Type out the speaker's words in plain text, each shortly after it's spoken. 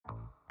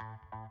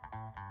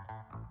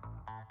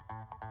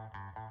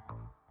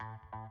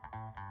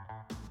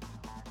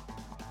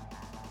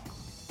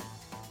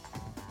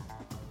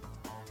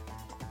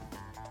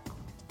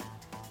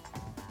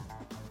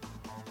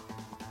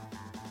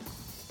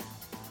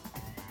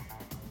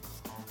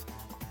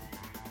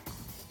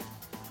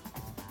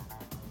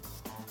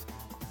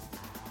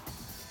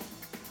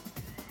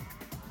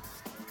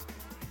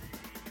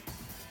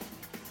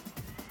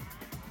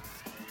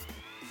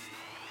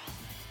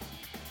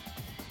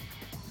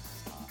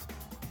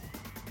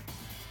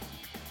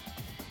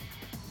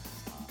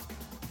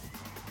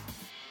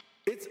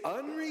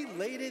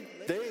Unrelated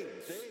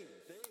Things.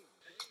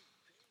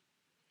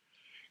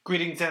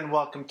 Greetings and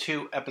welcome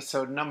to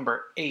episode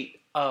number 8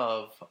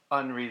 of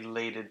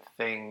Unrelated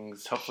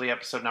Things. Hopefully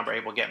episode number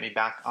 8 will get me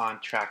back on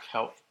track.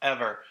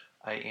 However,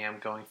 I am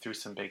going through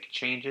some big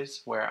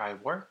changes where I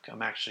work.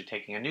 I'm actually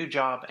taking a new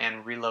job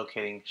and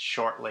relocating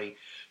shortly.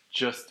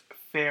 Just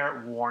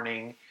fair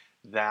warning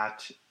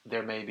that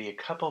there may be a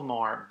couple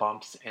more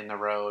bumps in the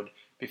road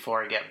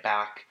before I get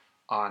back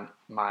on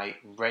my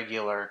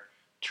regular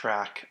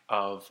track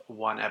of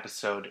one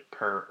episode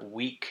per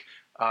week.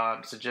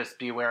 So just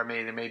be aware,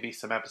 there may be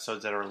some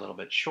episodes that are a little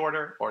bit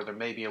shorter, or there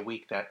may be a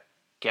week that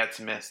gets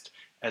missed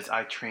as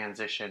I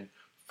transition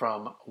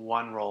from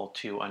one role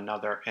to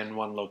another and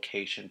one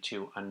location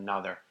to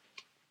another.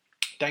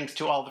 Thanks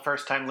to all the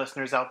first-time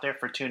listeners out there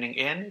for tuning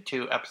in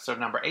to episode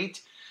number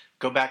 8.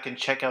 Go back and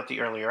check out the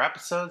earlier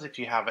episodes if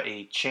you have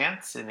a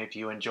chance and if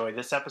you enjoy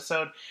this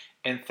episode.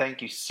 And thank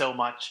you so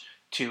much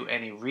to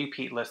any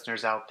repeat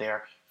listeners out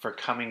there for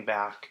coming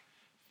back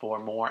for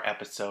more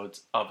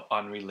episodes of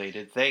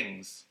Unrelated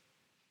Things.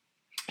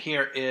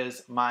 Here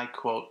is my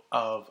quote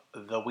of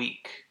the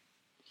week.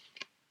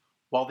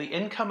 While the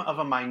income of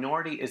a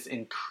minority is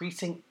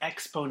increasing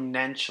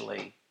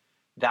exponentially,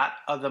 that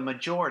of the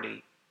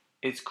majority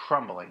is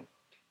crumbling.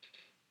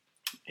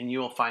 And you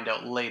will find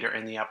out later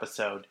in the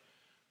episode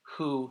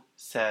who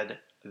said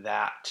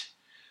that.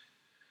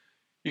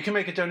 You can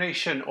make a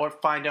donation or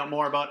find out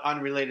more about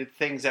Unrelated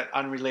Things at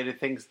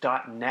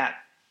unrelatedthings.net.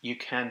 You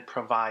can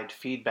provide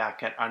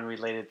feedback at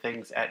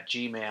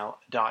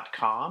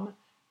unrelatedthings@gmail.com.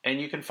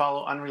 And you can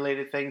follow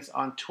Unrelated Things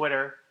on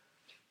Twitter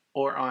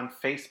or on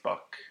Facebook.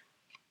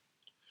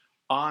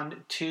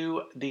 On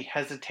to the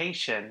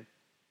hesitation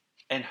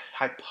and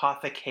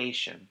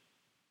hypothecation.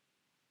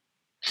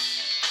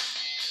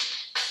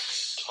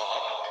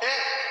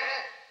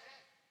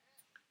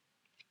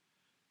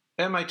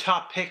 And my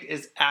top pick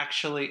is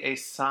actually a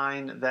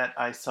sign that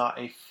I saw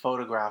a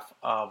photograph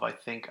of. I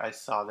think I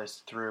saw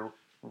this through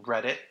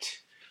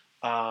Reddit.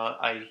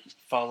 I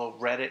follow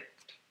Reddit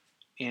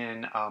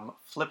in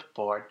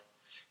Flipboard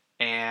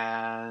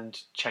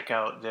and check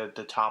out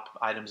the top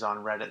items on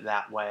Reddit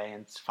that way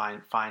and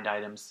find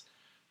items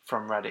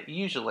from Reddit,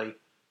 usually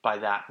by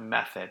that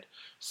method.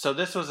 So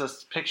this was a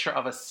picture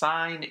of a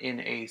sign in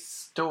a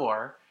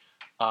store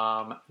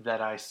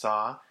that I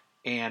saw,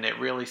 and it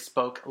really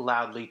spoke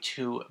loudly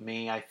to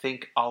me. I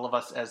think all of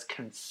us as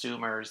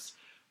consumers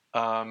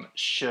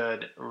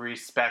should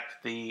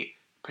respect the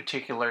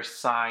particular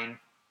sign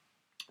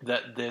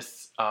that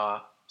this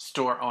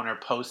store owner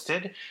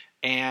posted.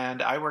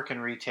 And I work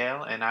in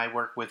retail, and I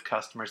work with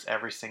customers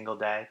every single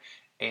day,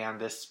 and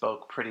this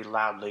spoke pretty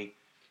loudly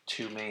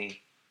to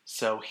me.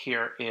 So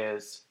here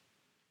is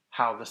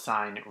how the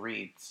sign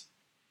reads.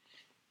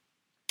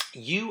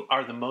 You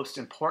are the most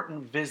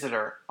important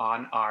visitor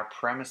on our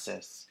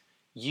premises.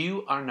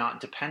 You are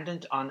not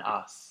dependent on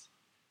us.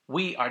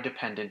 We are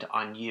dependent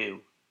on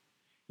you.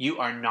 You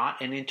are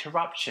not an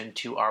interruption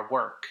to our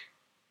work.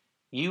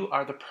 You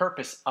are the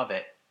purpose of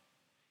it.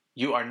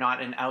 You are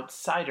not an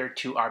outsider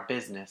to our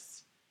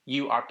business.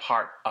 You are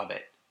part of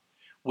it.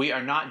 We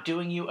are not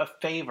doing you a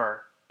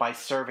favor by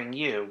serving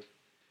you.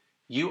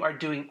 You are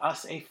doing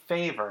us a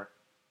favor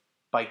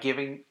by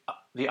giving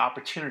the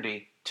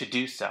opportunity to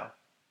do so.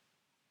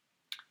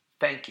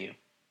 Thank you.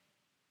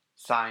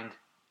 Signed,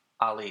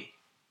 Ali.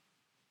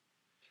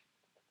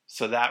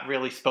 So that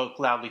really spoke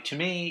loudly to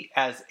me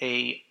as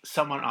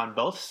someone on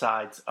both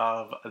sides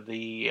of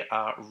the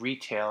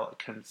retail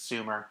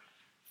consumer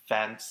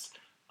fence,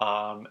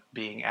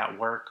 being at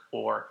work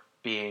or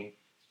being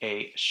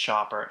a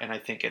shopper. And I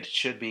think it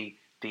should be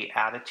the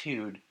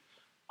attitude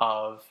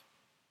of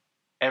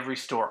every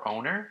store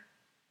owner,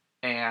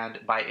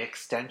 and by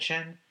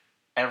extension,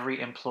 every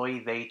employee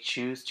they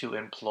choose to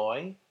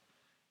employ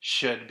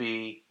should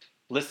be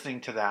listening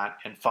to that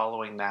and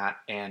following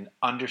that and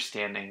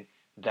understanding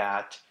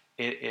that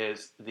it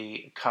is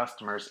the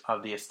customers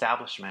of the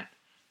establishment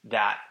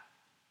that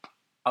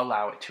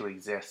allow it to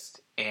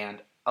exist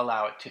and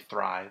allow it to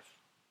thrive.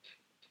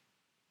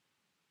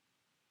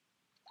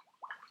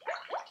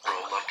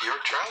 Roll up your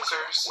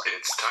trousers.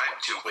 It's time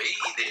to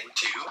wade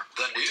into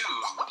the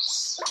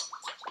news.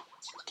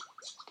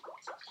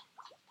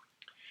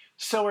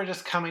 So we're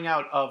just coming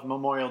out of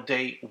Memorial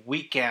Day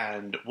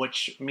weekend,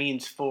 which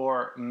means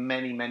for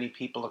many, many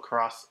people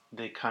across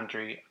the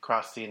country,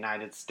 across the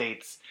United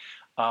States,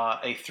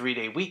 a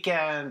 3-day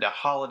weekend, a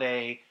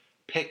holiday,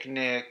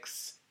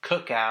 picnics,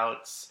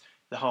 cookouts,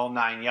 the whole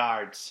 9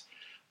 yards.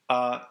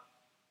 Our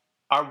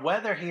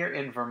weather here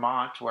in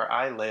Vermont, where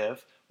I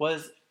live,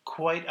 was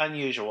quite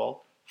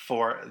unusual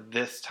for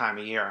this time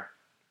of year.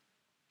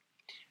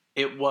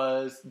 It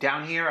was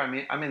down here,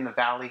 I'm in the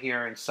valley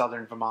here in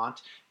southern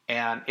Vermont,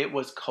 and it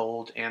was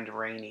cold and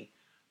rainy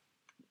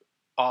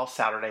all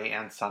Saturday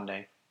and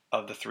Sunday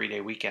of the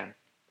 3-day weekend.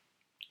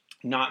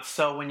 Not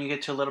so when you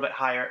get to a little bit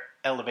higher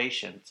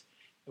elevations.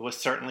 It was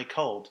certainly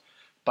cold,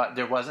 but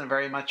there wasn't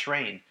very much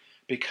rain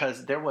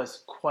because there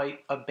was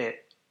quite a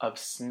bit of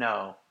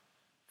snow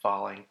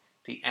falling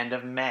the end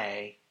of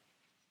May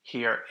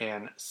here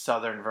in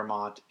southern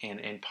Vermont and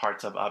in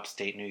parts of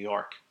upstate New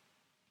York.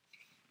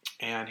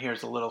 And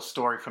here's a little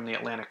story from the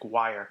Atlantic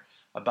Wire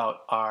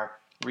about our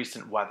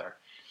recent weather.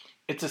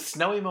 It's a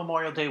snowy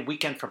Memorial Day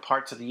weekend for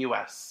parts of the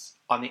U.S.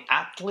 On the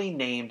aptly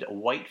named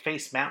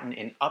Whiteface Mountain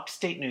in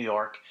upstate New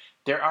York,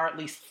 there are at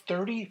least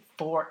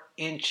 34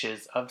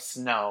 inches of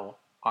snow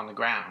on the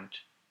ground.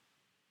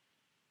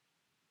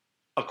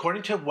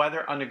 According to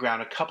Weather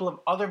Underground, a couple of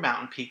other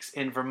mountain peaks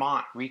in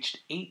Vermont reached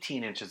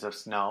 18 inches of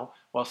snow,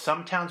 while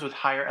some towns with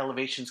higher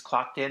elevations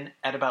clocked in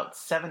at about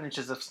 7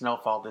 inches of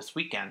snowfall this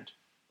weekend.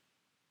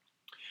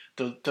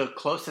 The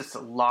closest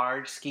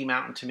large ski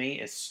mountain to me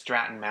is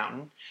Stratton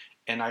Mountain,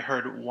 and I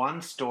heard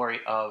one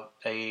story of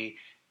a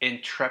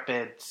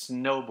intrepid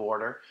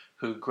snowboarder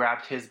who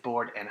grabbed his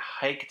board and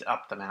hiked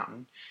up the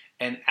mountain,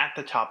 and at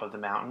the top of the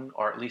mountain,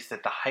 or at least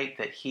at the height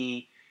that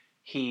he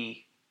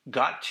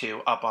got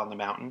to up on the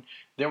mountain,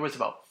 there was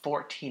about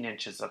 14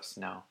 inches of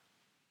snow.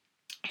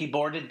 He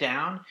boarded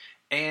down,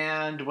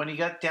 and when he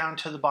got down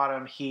to the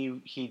bottom,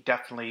 he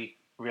definitely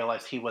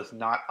realized he was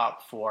not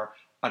up for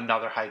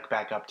another hike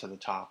back up to the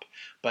top.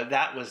 But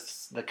that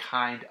was the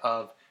kind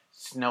of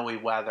snowy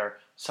weather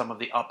some of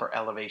the upper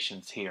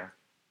elevations here.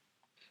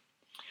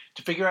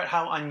 To figure out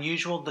how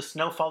unusual the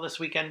snowfall this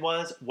weekend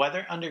was,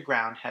 Weather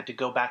Underground had to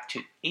go back to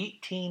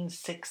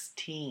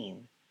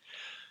 1816.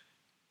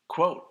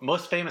 Quote,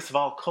 most famous of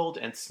all cold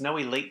and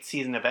snowy late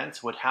season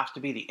events would have to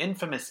be the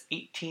infamous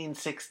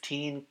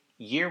 1816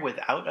 year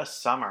without a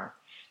summer,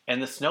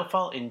 and the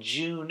snowfall in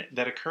June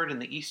that occurred in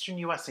the eastern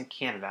U.S. and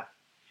Canada.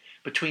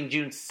 Between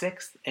June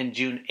 6th and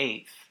June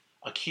 8th,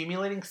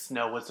 accumulating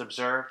snow was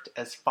observed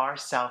as far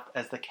south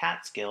as the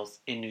Catskills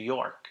in New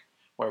York,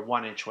 where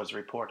 1 inch was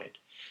reported,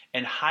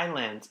 and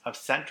highlands of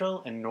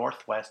central and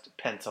northwest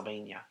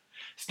Pennsylvania.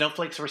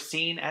 Snowflakes were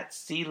seen at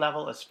sea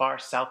level as far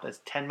south as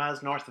 10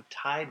 miles north of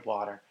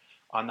Tidewater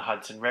on the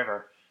Hudson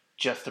River,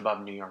 just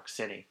above New York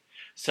City.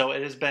 So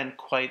it has been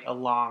quite a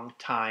long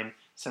time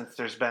since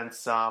there's been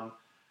some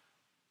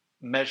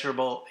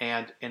measurable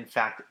and, in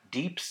fact,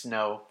 deep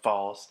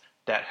snowfalls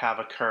that have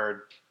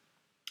occurred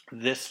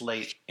this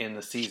late in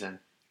the season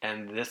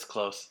and this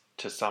close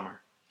to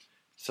summer.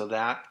 So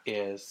that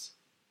is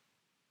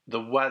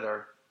the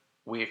weather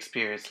we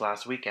experienced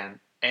last weekend.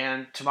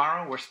 And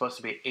tomorrow we're supposed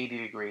to be at 80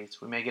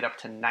 degrees. We may get up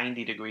to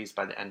 90 degrees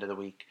by the end of the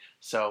week.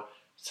 So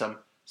some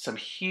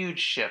huge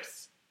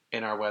shifts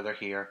in our weather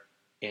here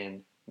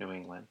in New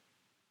England.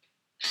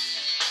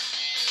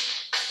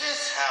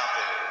 This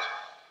happened.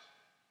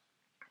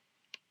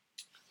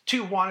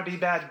 Two wannabe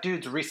bad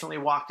dudes recently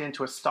walked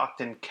into a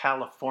Stockton,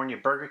 California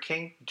Burger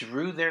King,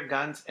 drew their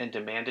guns, and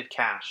demanded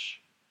cash.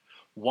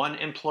 One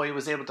employee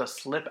was able to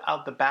slip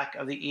out the back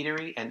of the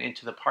eatery and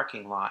into the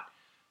parking lot,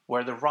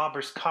 where the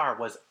robber's car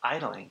was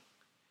idling.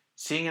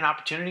 Seeing an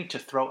opportunity to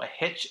throw a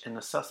hitch in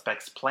the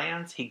suspect's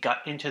plans, he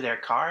got into their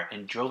car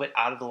and drove it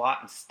out of the lot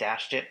and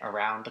stashed it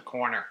around the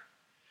corner.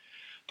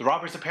 The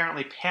robbers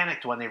apparently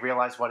panicked when they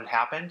realized what had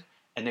happened,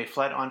 and they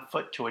fled on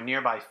foot to a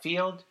nearby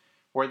field,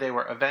 where they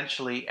were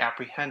eventually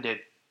apprehended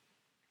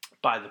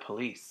by the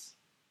police.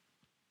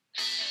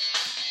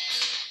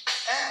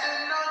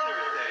 And another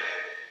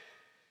thing.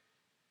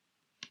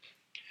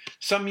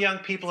 Some young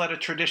people at a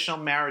traditional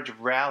marriage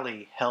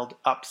rally held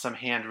up some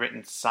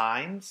handwritten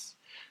signs.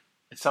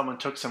 Someone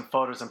took some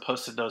photos and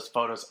posted those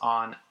photos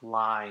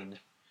online.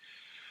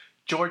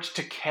 George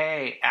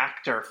Takei,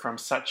 actor from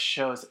such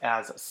shows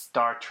as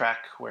Star Trek,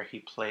 where he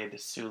played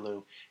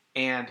Sulu,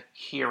 and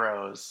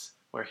Heroes,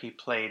 where he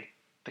played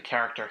the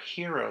character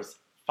Hero's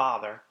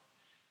father,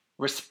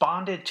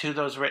 responded to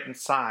those written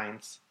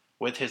signs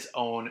with his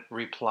own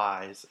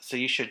replies. So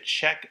you should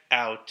check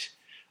out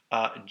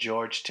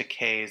George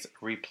Takei's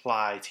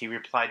replies. He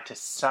replied to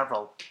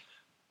several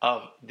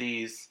of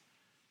these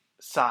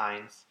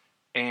signs,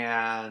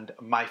 and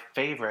my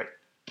favorite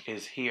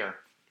is here.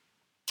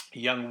 A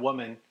young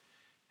woman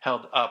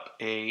held up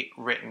a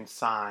written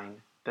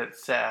sign that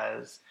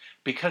says,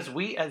 because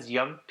we as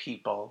young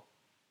people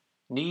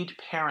need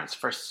parents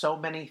for so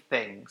many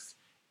things,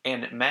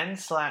 and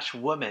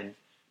men/women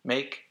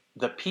make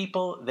the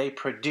people they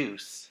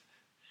produce.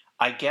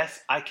 I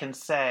guess I can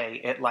say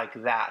it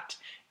like that.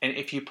 And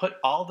if you put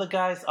all the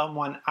guys on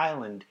one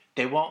island,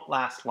 they won't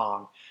last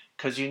long,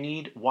 because you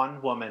need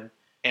one woman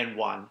and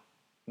one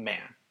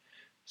man.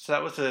 So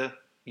that was a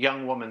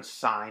young woman's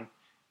sign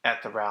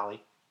at the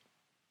rally.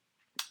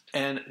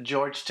 And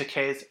George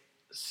Takei's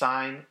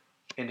sign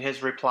in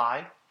his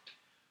reply,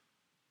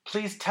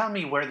 please tell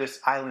me where this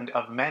island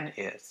of men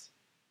is.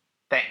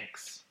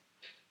 Thanks.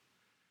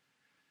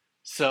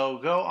 So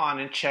go on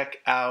and check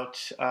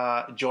out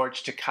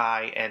George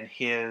Takei and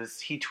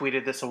he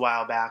tweeted this a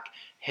while back,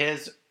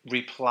 his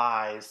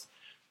replies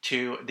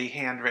to the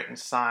handwritten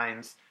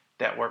signs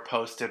that were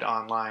posted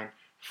online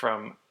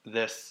from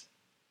this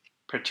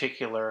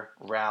particular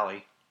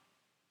rally.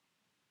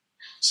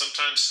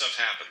 Sometimes stuff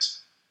happens.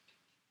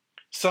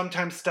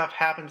 Sometimes stuff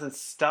happens, and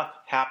stuff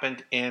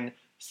happened in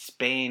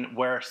Spain,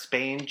 where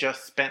Spain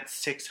just spent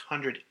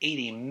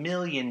 $680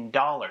 million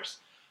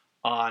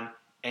on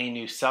a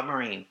new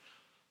submarine.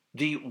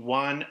 The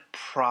one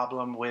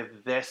problem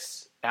with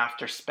this,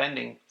 after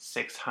spending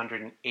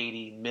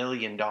 $680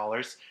 million,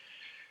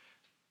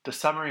 the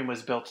submarine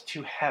was built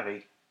too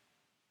heavy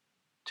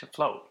to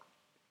float.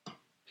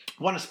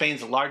 One of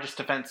Spain's largest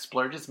defense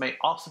splurges may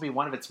also be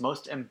one of its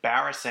most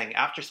embarrassing.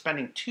 After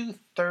spending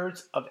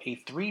 2/3 of a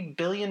 $3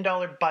 billion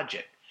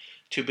budget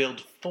to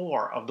build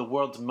 4 of the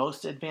world's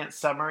most advanced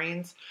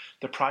submarines,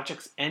 the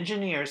project's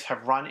engineers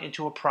have run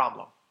into a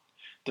problem.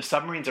 The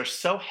submarines are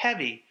so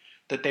heavy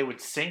that they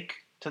would sink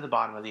to the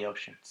bottom of the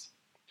oceans.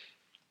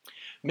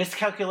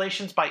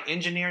 Miscalculations by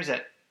engineers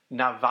at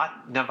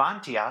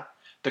Navantia,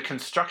 the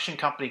construction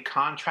company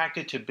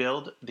contracted to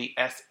build the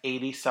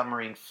S-80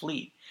 submarine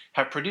fleet,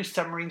 have produced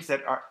submarines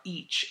that are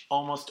each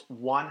almost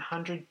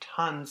 100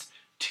 tons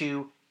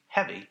too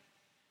heavy.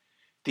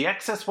 The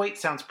excess weight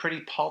sounds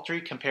pretty paltry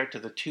compared to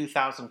the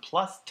 2,000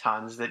 plus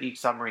tons that each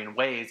submarine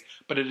weighs,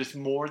 but it is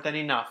more than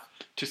enough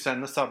to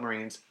send the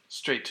submarines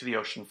straight to the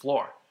ocean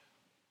floor.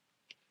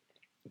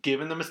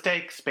 Given the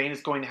mistake, Spain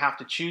is going to have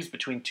to choose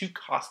between 2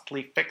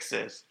 costly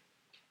fixes: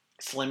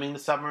 slimming the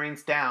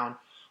submarines down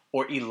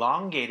or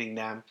elongating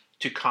them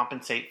to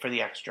compensate for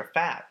the extra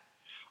fat.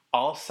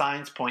 All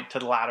signs point to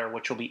the latter,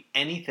 which will be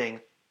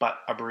anything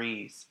but a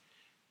breeze.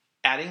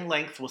 Adding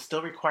length will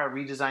still require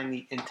redesigning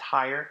the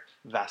entire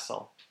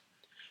vessel.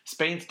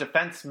 Spain's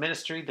defense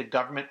ministry, the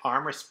government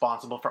arm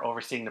responsible for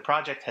overseeing the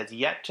project, has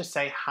yet to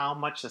say how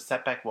much the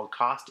setback will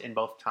cost in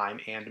both time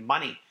and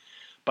money.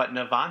 But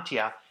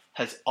Navantia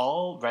has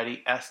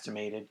already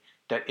estimated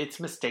that its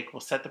mistake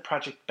will set the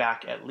project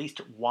back at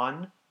least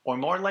 1 or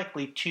more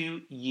likely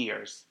 2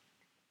 years.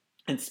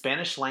 In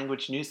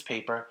Spanish-language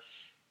newspaper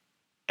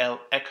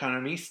El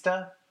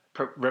Economista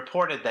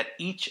reported that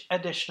each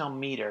additional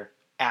meter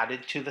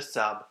added to the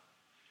sub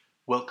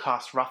will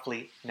cost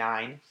roughly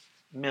 $9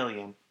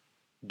 million.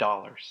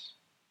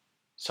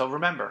 So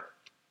remember,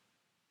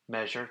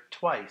 measure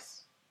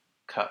twice,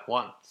 cut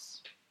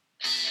once.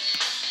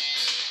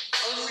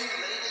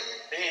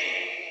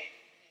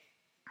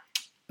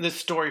 This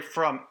story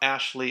from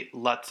Ashley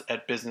Lutz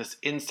at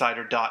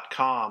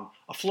BusinessInsider.com.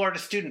 A Florida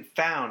student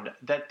found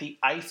that the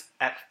ice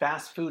at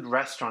fast food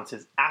restaurants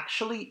is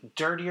actually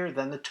dirtier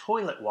than the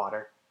toilet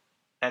water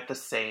at the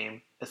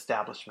same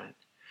establishment.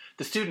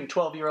 The student,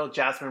 12-year-old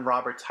Jasmine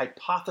Roberts,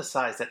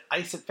 hypothesized that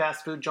ice at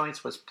fast food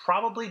joints was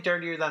probably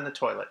dirtier than the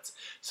toilets,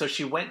 so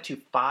she went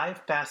to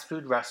 5 fast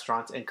food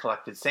restaurants and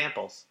collected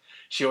samples.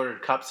 She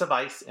ordered cups of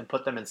ice and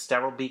put them in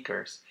sterile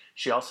beakers.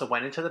 She also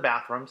went into the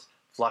bathrooms,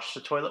 flushed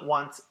the toilet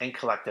once, and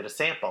collected a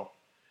sample.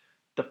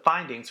 The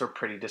findings were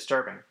pretty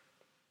disturbing.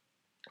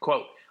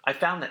 Quote, I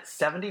found that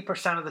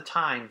 70% of the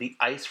time the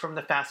ice from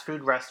the fast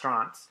food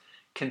restaurants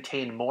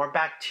contained more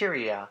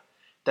bacteria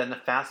than the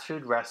fast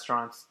food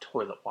restaurant's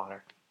toilet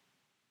water.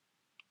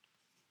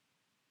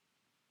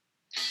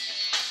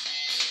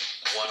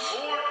 One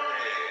more.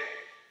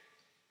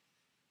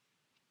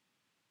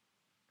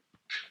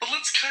 But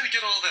let's kind of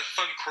get all that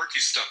fun, quirky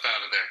stuff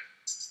out of there.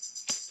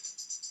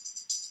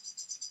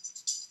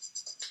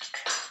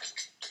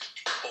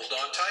 Hold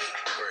on tight.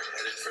 We're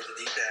headed for the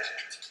deep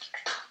end.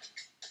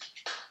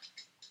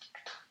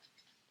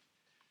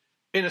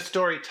 In a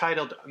story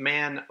titled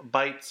Man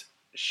Bites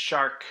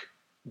Shark,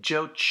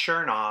 Joe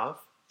Chernov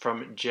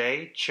from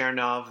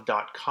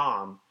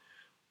jchernov.com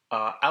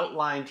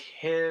outlined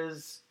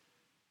his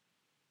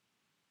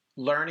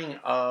learning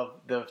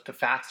of the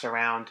facts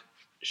around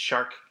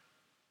shark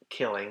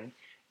killing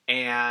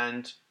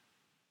and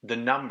the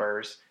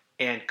numbers,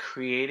 and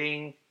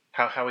creating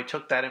how he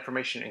took that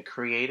information and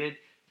created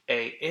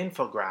a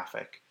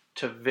infographic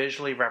to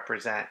visually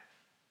represent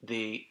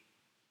the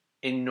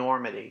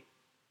enormity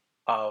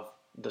of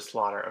the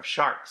slaughter of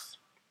sharks.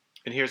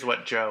 And here's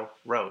what Joe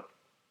wrote.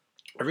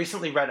 I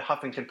recently read a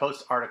Huffington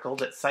Post article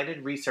that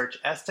cited research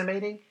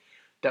estimating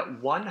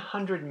that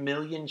 100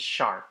 million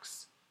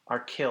sharks are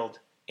killed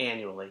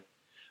annually.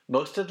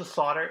 Most of the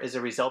slaughter is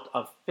a result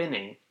of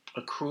finning,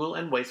 a cruel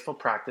and wasteful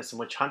practice in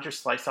which hunters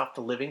slice off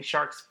the living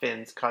shark's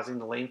fins, causing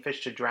the lame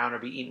fish to drown or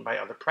be eaten by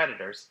other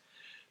predators.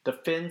 The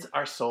fins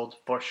are sold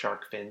for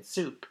shark fin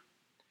soup.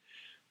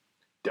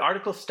 The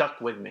article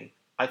stuck with me.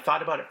 I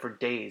thought about it for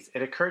days.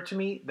 It occurred to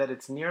me that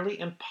it's nearly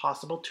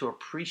impossible to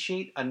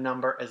appreciate a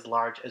number as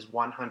large as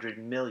 100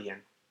 million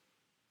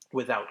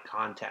without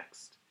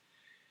context.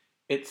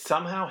 It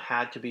somehow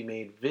had to be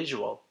made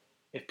visual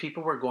if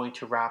people were going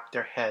to wrap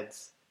their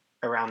heads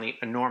around the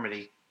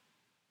enormity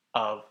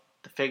of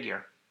the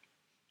figure.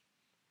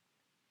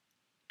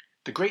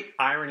 The great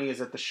irony is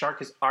that the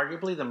shark is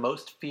arguably the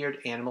most feared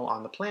animal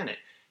on the planet.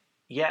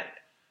 Yet,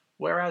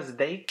 whereas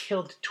they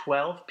killed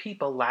 12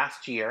 people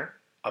last year,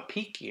 a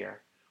peak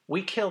year,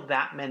 we killed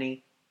that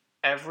many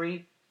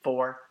every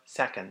 4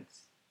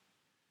 seconds.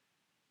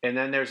 And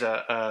then there's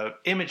a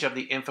image of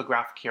the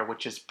infographic here,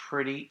 which is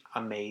pretty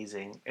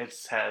amazing. It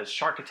says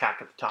shark attack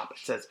at the top. It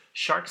says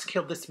sharks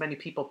kill this many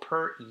people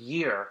per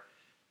year,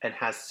 and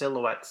has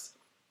silhouettes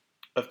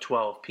of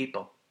 12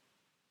 people.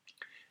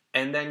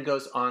 And then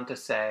goes on to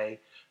say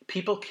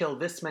people kill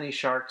this many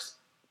sharks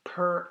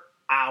per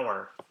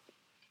hour,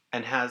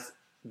 and has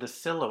the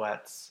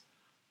silhouettes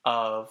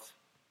of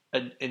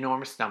an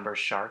enormous number of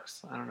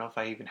sharks. I don't know if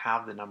I even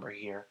have the number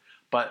here,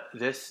 but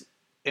this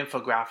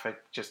infographic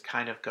just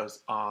kind of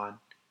goes on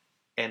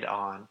and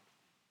on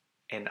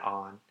and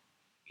on.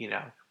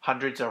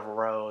 Hundreds of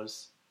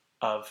rows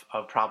of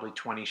probably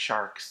 20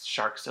 shark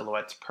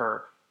silhouettes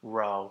per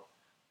row.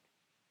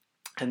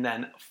 And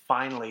then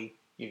finally,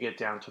 you get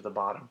down to the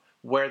bottom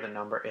where the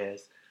number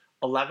is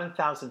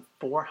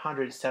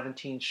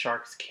 11,417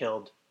 sharks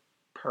killed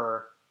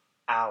per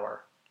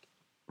hour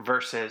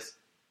versus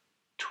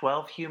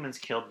 12 humans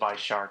killed by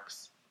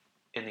sharks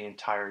in the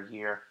entire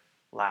year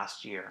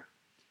last year.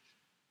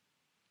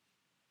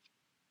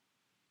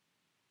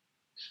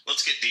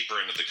 Let's get deeper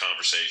into the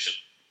conversation.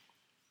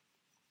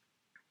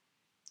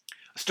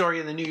 A story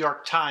in the New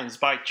York Times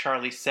by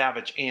Charlie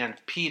Savage and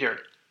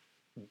Peter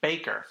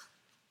Baker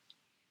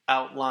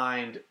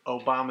outlined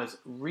Obama's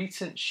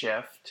recent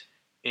shift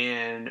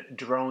in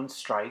drone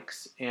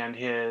strikes and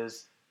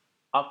his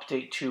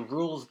update to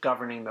rules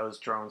governing those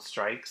drone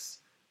strikes,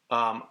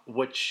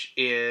 which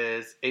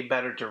is a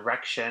better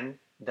direction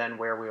than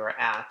where we were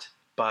at,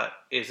 but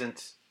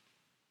isn't,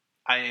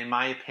 in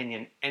my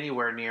opinion,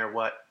 anywhere near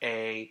what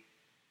a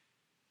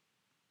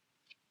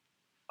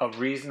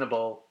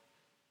reasonable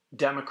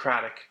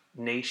democratic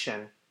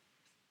nation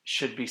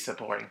should be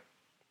supporting.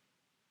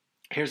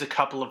 Here's a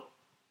couple of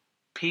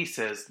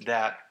pieces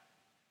that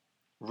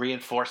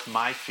reinforce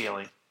my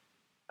feeling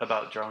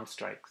about drone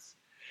strikes.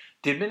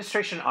 The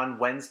administration on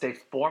Wednesday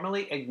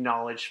formally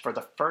acknowledged for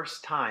the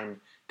first time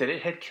that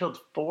it had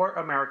killed 4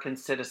 American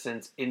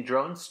citizens in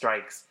drone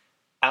strikes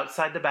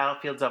outside the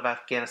battlefields of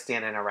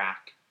Afghanistan and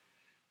Iraq,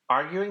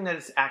 arguing that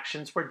its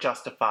actions were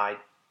justified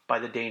by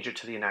the danger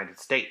to the United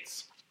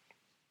States.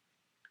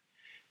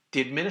 The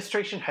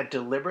administration had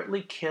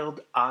deliberately killed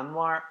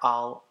Anwar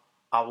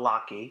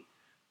al-Awlaki,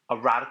 a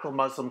radical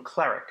Muslim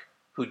cleric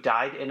who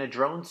died in a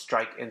drone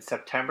strike in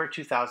September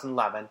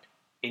 2011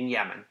 in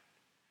Yemen.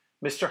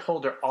 Mr.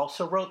 Holder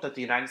also wrote that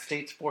the United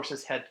States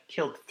forces had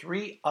killed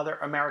 3 other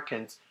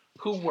Americans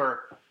who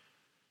were,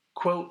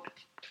 quote,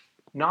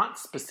 not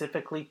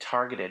specifically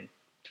targeted.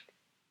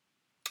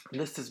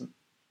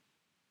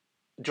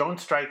 Drone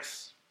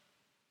strikes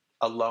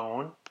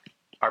alone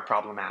are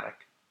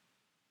problematic.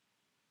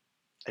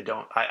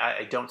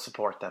 I don't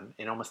support them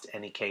in almost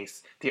any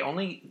case. They're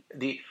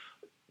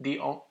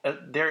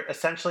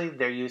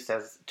used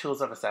as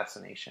tools of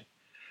assassination.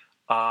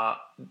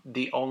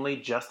 The only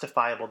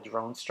justifiable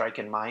drone strike,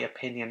 in my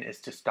opinion, is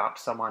to stop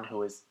someone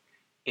who is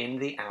in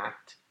the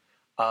act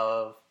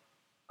of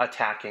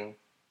attacking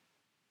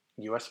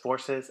U.S.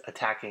 forces,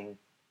 attacking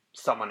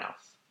someone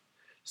else.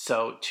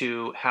 So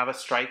to have a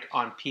strike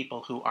on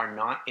people who are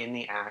not in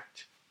the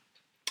act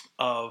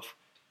of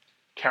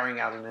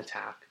carrying out an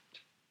attack,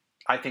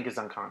 I think is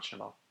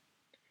unconscionable.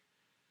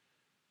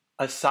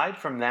 Aside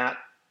from that,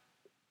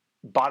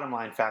 bottom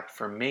line fact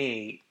for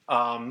me,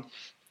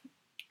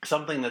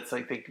 something that's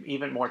I think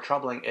even more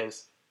troubling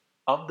is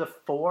of the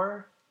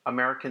 4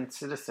 American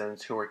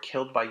citizens who were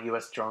killed by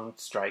U.S. drone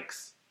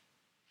strikes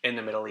in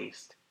the Middle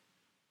East,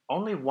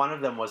 only one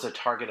of them was a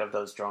target of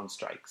those drone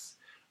strikes,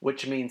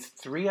 which means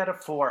 3 out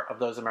of 4 of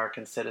those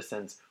American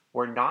citizens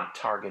were not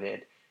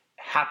targeted,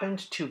 happened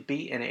to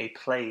be in a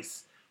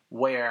place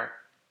where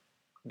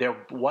there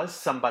was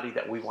somebody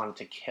that we wanted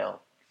to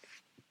kill.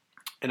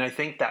 And I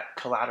think that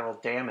collateral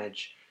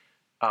damage,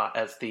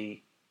 as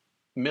the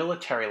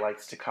military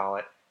likes to call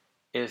it,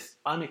 is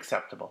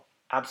unacceptable.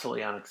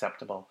 Absolutely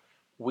unacceptable.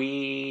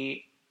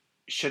 We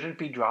shouldn't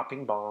be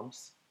dropping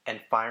bombs and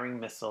firing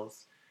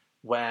missiles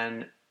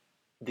when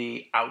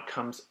the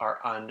outcomes are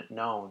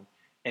unknown.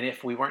 And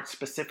if we weren't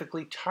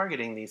specifically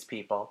targeting these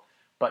people,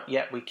 but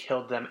yet we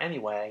killed them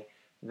anyway,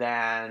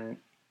 then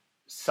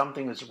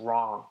something is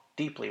wrong,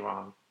 deeply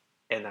wrong,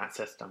 in that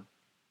system.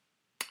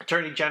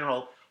 Attorney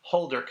General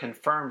Holder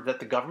confirmed that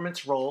the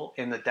government's role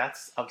in the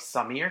deaths of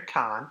Samir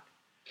Khan,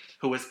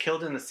 who was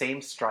killed in the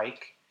same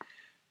strike,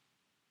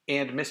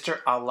 and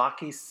Mr.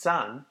 Awlaki's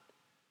son,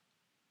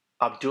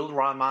 Abdul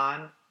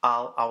Rahman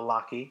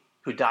al-Awlaki,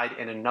 who died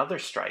in another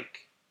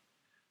strike.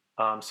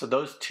 So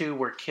those 2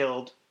 were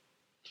killed.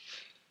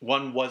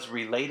 One was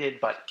related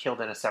but killed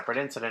in a separate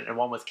incident, and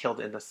one was killed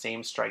in the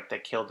same strike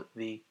that killed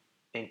the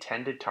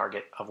intended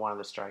target of one of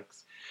the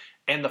strikes.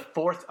 And the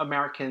 4th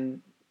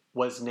American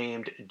was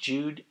named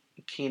Jude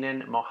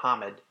Keenan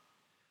Mohammed,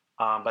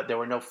 but there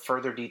were no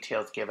further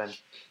details given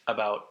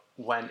about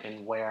when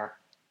and where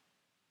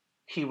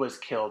he was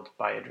killed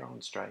by a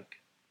drone strike.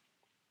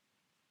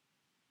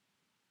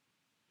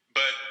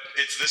 But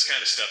it's this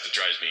kind of stuff that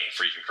drives me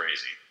freaking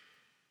crazy.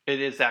 It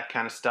is that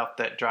kind of stuff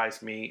that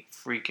drives me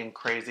freaking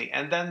crazy.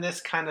 And then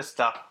this kind of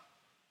stuff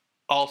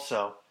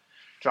also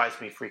drives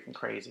me freaking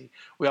crazy.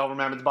 We all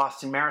remember the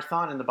Boston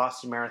Marathon and the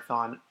Boston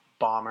Marathon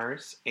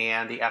bombers,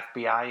 and the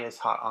FBI is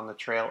hot on the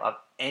trail of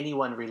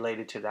anyone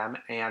related to them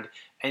and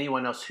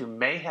anyone else who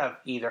may have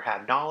either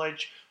had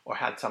knowledge or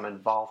had some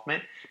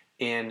involvement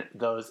in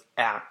those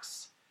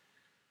acts.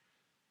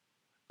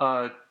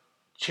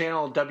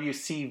 Channel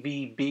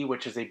WCVB,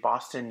 which is a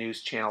Boston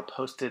news channel,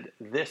 posted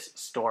this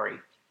story.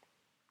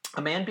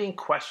 A man being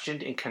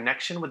questioned in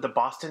connection with the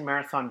Boston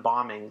Marathon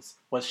bombings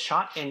was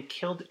shot and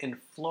killed in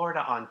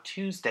Florida on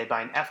Tuesday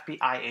by an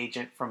FBI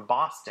agent from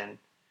Boston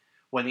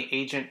when the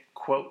agent,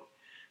 quote,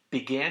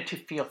 began to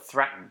feel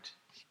threatened,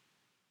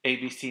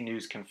 ABC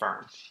News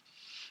confirmed.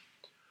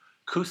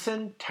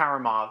 Kusin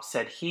Tarimov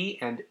said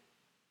he and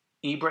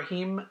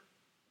Ibrahim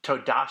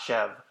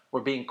Todashev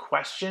were being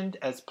questioned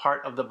as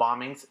part of the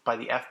bombings by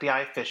the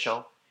FBI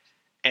official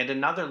and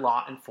another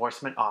law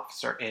enforcement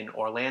officer in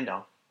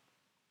Orlando.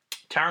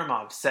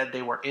 Tarimov said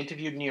they were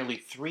interviewed nearly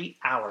 3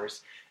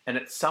 hours, and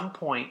at some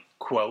point,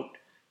 quote,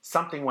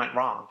 something went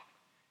wrong,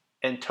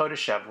 and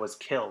Todashev was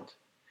killed.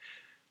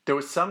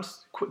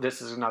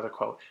 This is another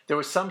quote, there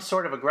was some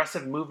sort of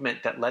aggressive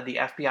movement that led the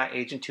FBI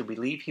agent to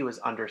believe he was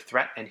under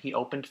threat, and he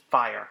opened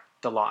fire,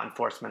 the law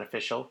enforcement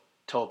official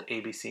told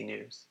ABC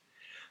News.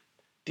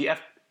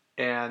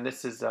 And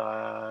this is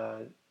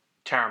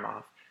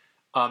Tarimov.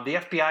 The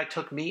FBI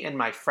took me and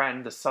my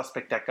friend, the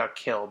suspect that got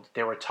killed.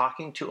 They were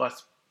talking to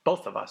us,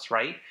 both of us,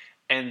 right?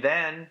 And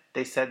then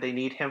they said they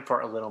need him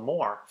for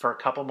a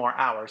couple more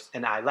hours,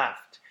 and I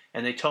left.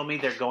 And they told me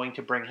they're going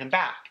to bring him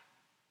back.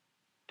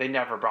 They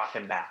never brought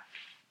him back.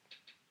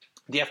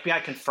 The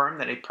FBI confirmed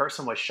that a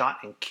person was shot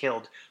and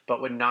killed,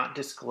 but would not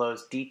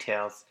disclose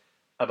details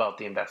about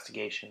the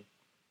investigation.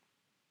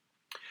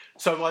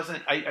 So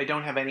I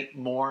don't have any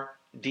more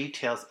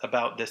details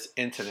about this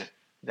incident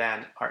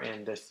than are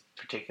in this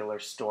particular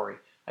story.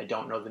 I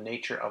don't know the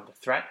nature of the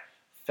threat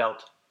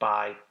felt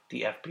by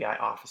the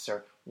FBI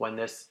officer when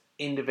this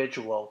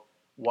individual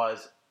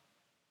was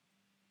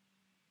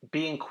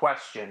being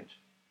questioned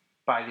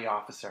by the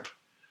officer.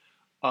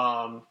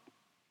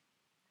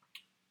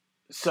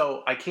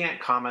 So I can't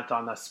comment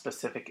on a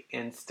specific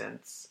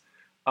instance,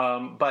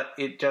 but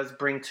it does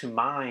bring to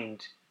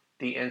mind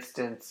the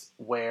instance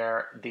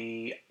where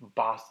the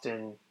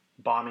Boston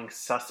bombing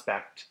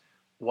suspect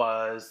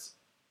was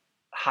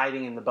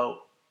hiding in the boat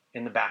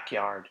in the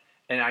backyard.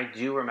 And I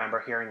do remember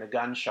hearing the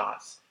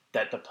gunshots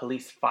that the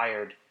police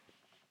fired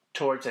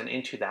towards and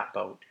into that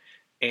boat.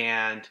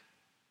 And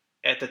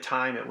at the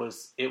time, it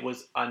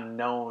was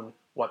unknown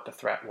what the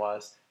threat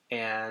was.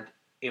 And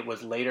it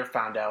was later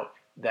found out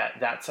that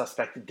that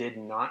suspect did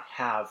not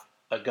have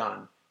a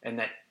gun, and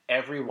that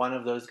every one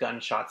of those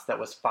gunshots that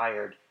was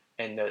fired,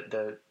 and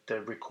the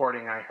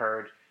recording I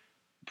heard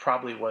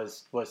probably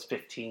was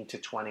 15 to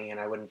 20, and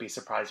I wouldn't be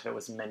surprised if it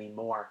was many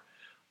more.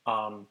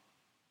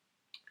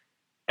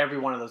 Every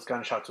one of those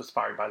gunshots was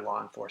fired by law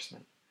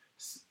enforcement.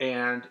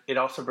 And it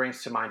also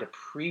brings to mind a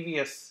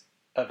previous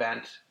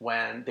event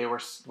when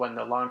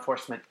the law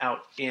enforcement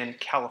out in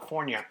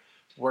California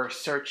were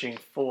searching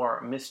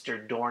for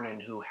Mr.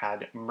 Dornan, who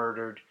had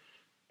murdered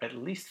at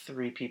least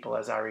 3 people,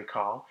 as I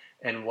recall,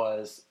 and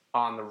was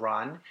on the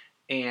run,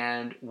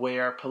 and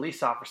where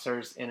police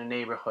officers in a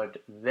neighborhood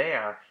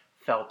there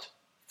felt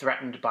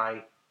threatened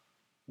by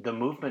the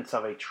movements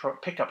of a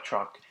pickup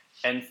truck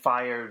and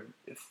fired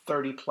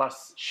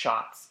 30-plus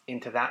shots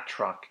into that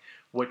truck,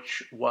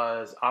 which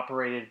was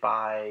operated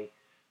by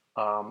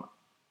a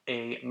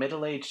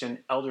middle-aged and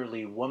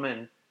elderly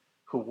woman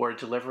who were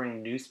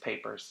delivering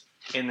newspapers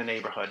in the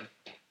neighborhood.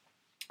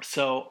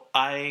 So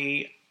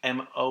I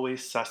am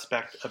always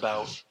suspect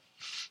about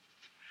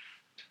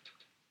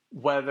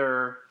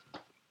whether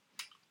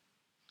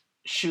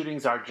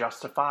shootings are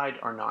justified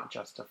or not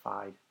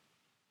justified.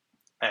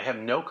 I have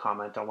no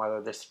comment on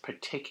whether this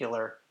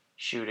particular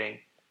shooting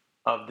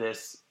of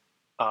this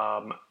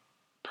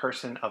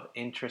person of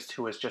interest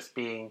who was just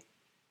being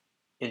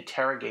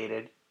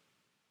interrogated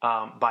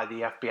by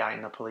the FBI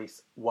and the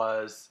police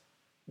was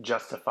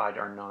justified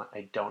or not.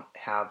 I don't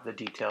have the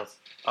details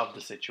of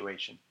the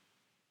situation.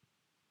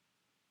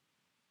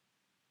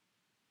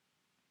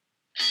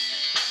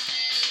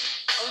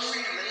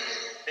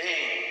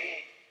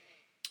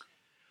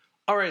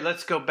 All right,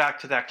 let's go back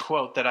to that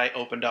quote that I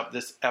opened up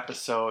this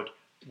episode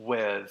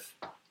with.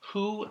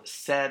 Who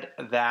said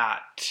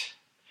that?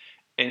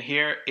 And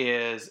here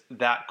is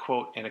that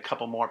quote and a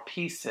couple more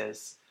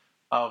pieces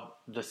of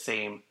the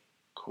same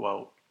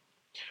quote.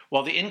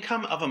 While the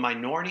income of a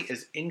minority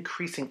is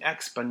increasing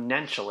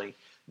exponentially,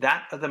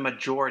 that of the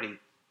majority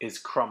is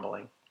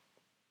crumbling.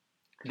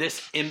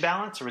 This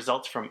imbalance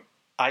results from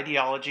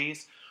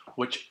ideologies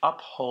which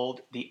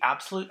uphold the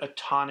absolute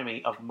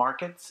autonomy of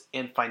markets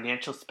and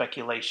financial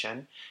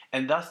speculation,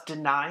 and thus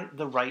deny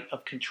the right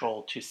of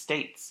control to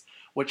states,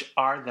 which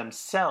are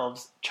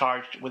themselves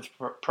charged with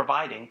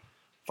providing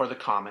for the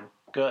common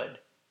good.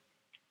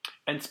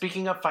 And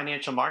speaking of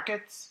financial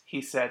markets,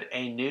 he said,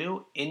 a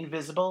new,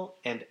 invisible,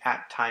 and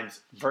at times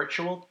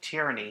virtual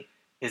tyranny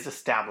is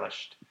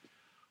established,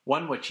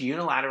 one which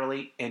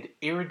unilaterally and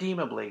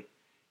irredeemably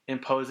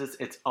imposes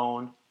its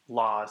own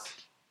laws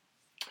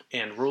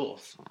and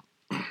rules.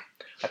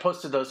 I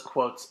posted those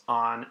quotes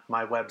on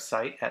my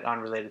website at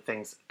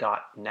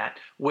unrelatedthings.net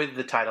with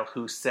the title,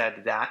 Who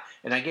Said That?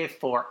 And I gave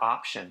 4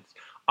 options.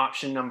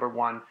 Option number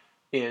 1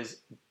 is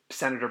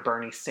Senator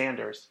Bernie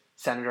Sanders,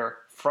 senator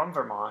from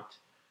Vermont,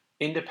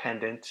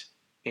 independent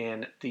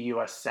in the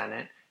U.S.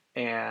 Senate,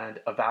 and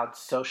avowed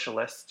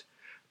socialist,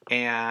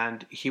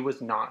 and he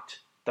was not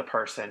the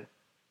person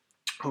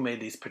who made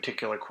these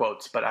particular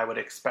quotes, but I would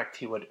expect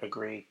he would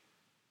agree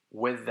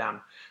with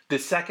them. The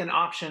second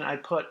option I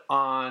put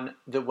on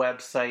the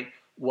website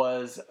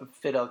was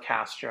Fidel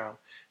Castro,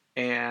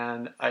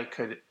 and I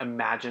could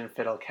imagine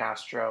Fidel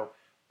Castro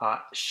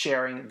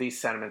sharing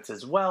these sentiments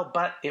as well,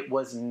 but it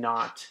was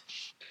not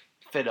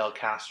Fidel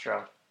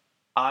Castro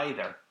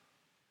either.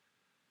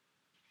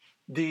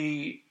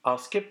 I'll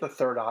skip the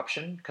third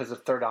option because the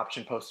third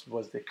option posted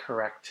was the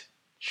correct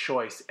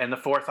choice, and the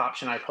fourth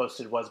option I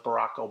posted was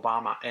Barack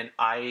Obama, and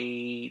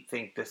I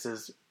think this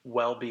is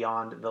well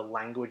beyond the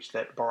language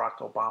that Barack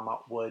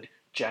Obama would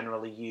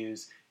generally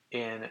use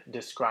in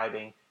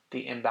describing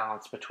the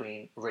imbalance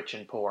between rich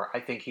and poor. I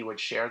think he would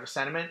share the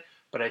sentiment,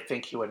 but I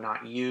think he would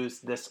not use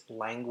this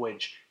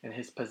language in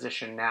his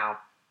position now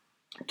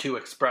to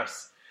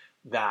express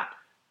that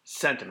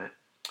sentiment.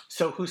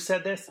 So who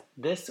said this?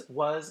 This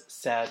was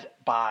said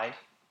by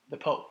the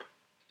Pope.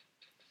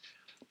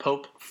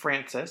 Pope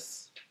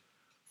Francis,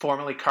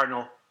 formerly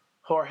Cardinal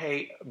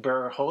Jorge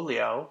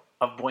Bergoglio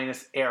of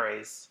Buenos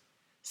Aires,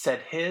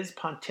 said his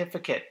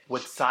pontificate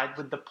would side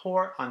with the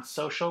poor on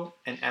social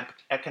and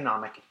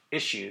economic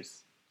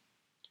issues.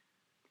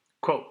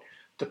 Quote,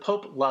 "The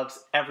Pope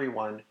loves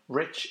everyone,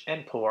 rich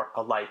and poor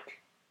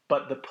alike,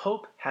 but the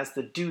Pope has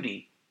the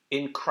duty,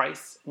 in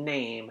Christ's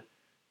name,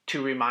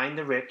 to remind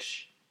the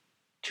rich,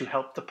 to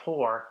help the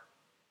poor,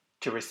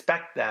 to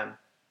respect them,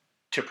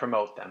 to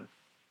promote them."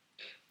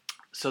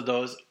 So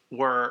those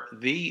were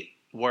the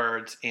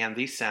words and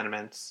the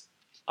sentiments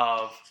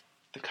of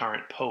the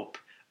current Pope.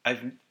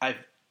 I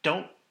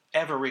don't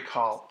ever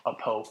recall a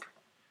Pope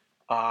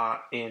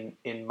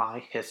in my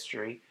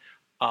history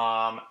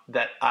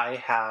that I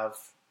have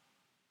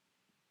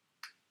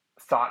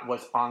thought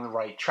was on the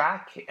right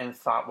track and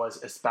thought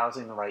was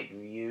espousing the right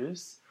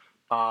views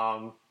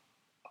on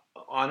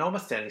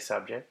almost any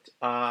subject.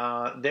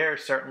 There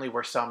certainly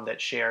were some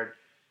that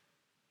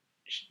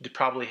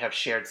probably have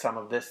shared some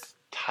of this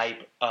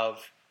type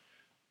of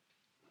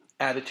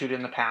attitude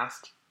in the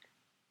past,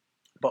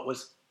 but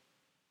was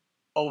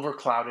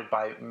overclouded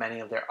by many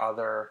of their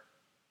other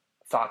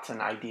thoughts and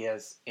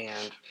ideas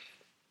and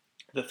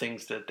the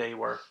things that they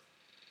were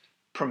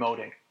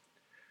promoting.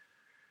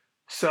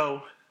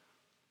 So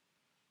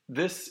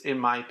this, in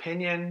my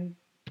opinion,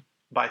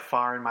 by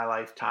far in my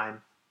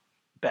lifetime,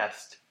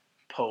 best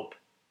Pope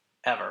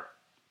ever.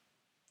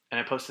 And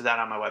I posted that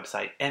on my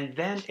website. And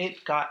then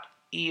it got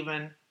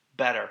even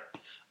better.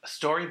 A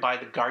story by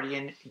The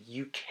Guardian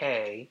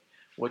UK,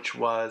 which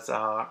was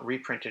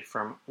reprinted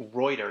from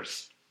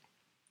Reuters,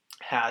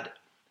 had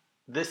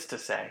this to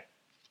say: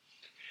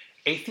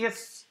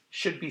 "Atheists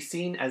should be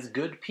seen as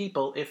good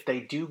people if they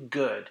do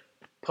good,"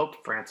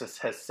 Pope Francis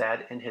has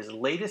said in his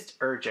latest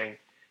urging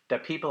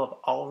that people of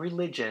all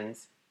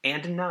religions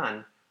and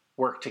none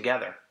work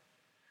together.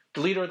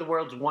 The leader of the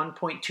world's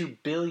 1.2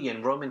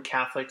 billion Roman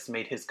Catholics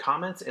made his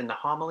comments in the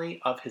homily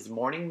of his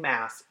morning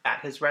mass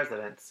at his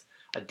residence,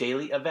 a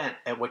daily event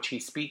at which he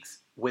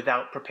speaks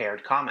without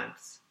prepared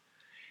comments.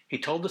 He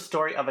told the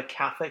story of a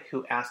Catholic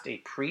who asked a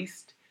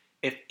priest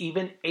if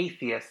even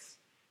atheists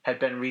had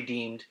been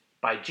redeemed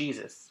by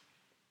Jesus.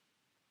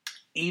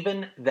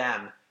 "Even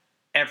them,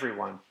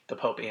 everyone," the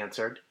Pope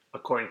answered,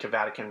 according to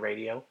Vatican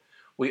Radio.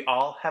 "We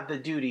all have the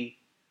duty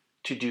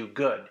to do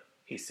good,"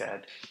 he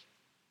said.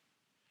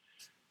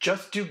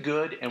 "Just do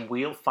good and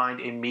we'll find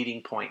a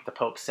meeting point," the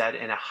Pope said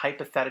in a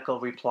hypothetical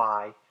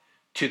reply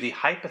to the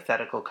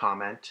hypothetical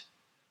comment,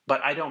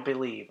 "But I don't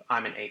believe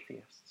I'm an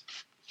atheist."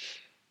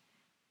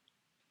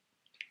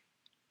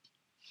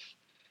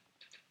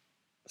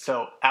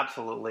 So,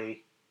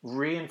 absolutely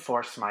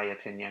reinforce my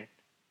opinion.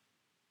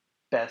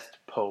 Best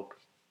Pope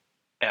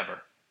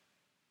ever.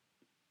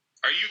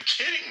 Are you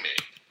kidding me?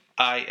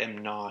 I am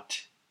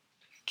not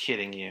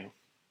kidding you.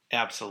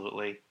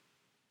 Absolutely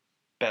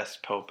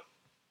best Pope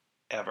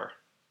ever.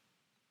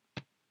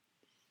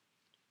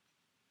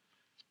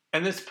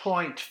 And this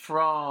point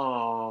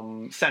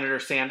from Senator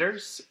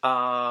Sanders,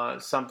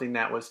 something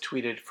that was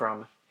tweeted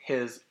from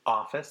his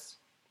office.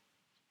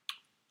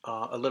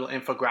 A little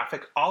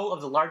infographic. "All of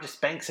the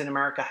largest banks in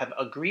America have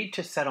agreed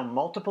to settle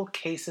multiple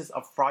cases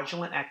of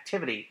fraudulent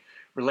activity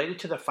related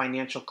to the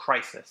financial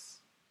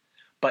crisis,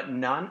 but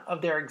none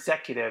of their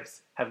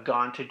executives have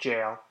gone to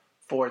jail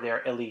for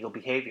their illegal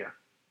behavior.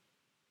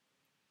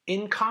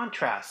 In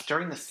contrast,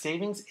 during the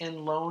savings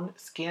and loan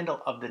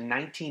scandal of the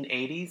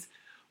 1980s,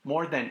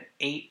 more than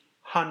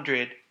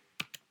 800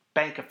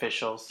 bank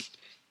officials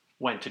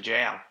went to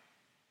jail."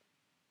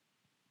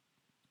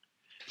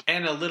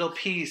 And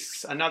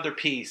another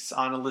piece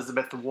on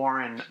Elizabeth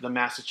Warren, the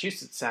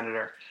Massachusetts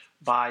senator,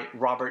 by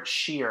Robert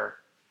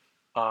Scheer,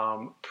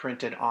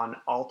 printed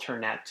on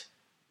alternet.org.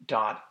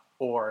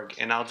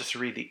 And I'll just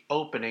read the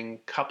opening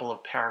couple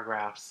of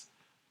paragraphs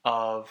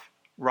of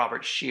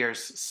Robert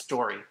Scheer's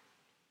story.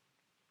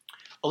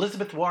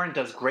 "Elizabeth Warren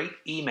does great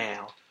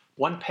email.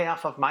 One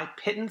payoff of my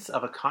pittance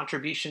of a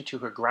contribution to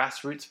her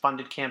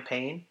grassroots-funded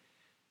campaign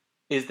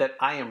is that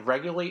I am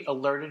regularly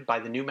alerted by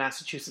the new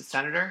Massachusetts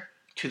senator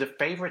to the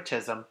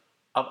favoritism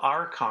of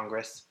our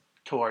Congress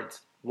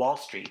towards Wall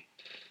Street.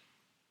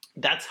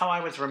 That's how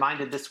I was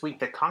reminded this week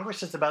that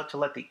Congress is about to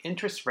let the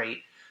interest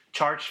rate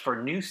charged for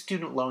new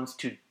student loans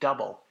to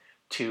double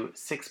to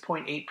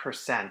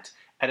 6.8%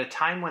 at a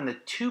time when the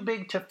too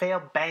big to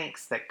fail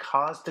banks that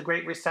caused the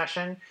Great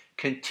Recession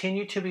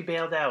continue to be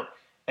bailed out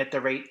at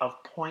the rate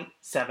of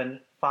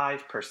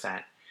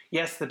 0.75%.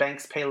 Yes, the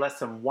banks pay less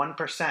than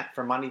 1%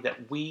 for money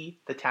that we,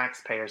 the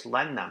taxpayers,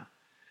 lend them.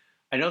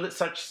 I know that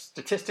such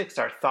statistics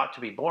are thought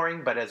to be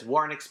boring, but as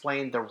Warren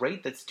explained, the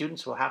rate that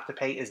students will have to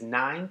pay is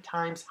 9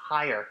 times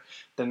higher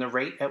than the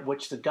rate at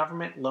which the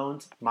government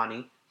loans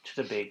money to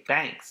the big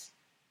banks.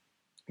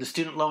 The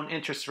student loan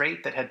interest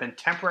rate that had been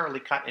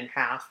temporarily cut in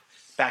half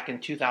back in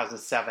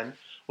 2007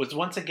 was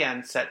once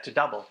again set to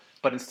double,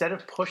 but instead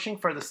of pushing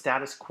for the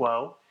status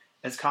quo,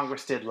 as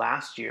Congress did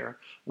last year,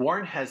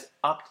 Warren has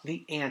upped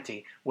the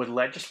ante with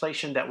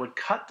legislation that would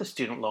cut the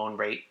student loan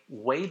rate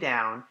way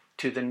down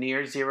to the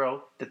near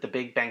zero that the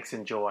big banks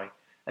enjoy.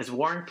 As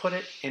Warren put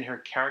it in her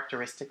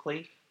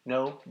characteristically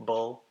no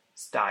bull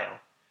style.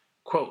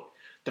 Quote,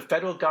 "The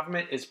federal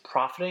government is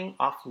profiting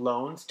off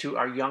loans to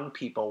our young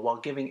people while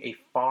giving a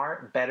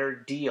far better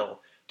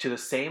deal to the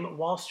same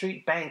Wall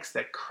Street banks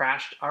that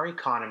crashed our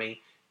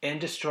economy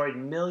and destroyed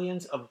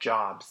millions of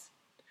jobs.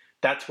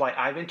 That's why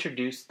I've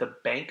introduced the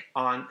Bank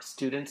on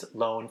Students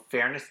Loan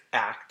Fairness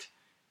Act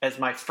as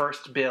my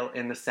first bill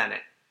in the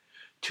Senate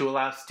to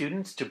allow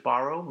students to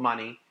borrow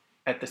money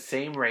at the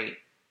same rate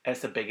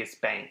as the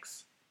biggest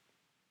banks.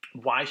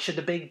 Why should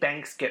the big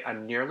banks get a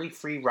nearly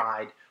free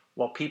ride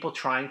while people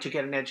trying to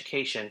get an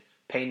education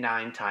pay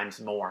 9 times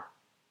more?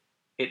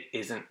 It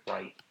isn't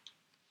right."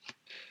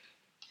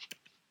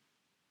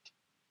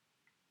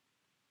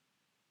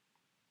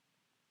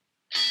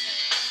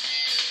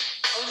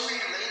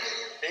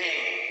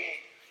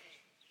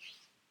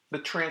 The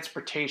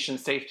Transportation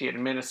Safety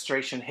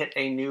Administration hit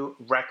a new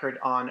record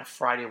on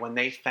Friday when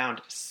they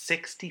found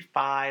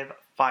 65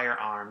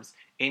 firearms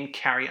in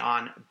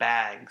carry-on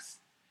bags,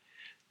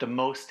 the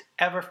most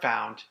ever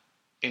found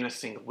in a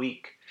single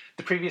week.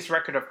 The previous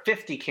record of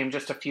 50 came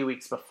just a few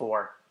weeks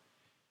before,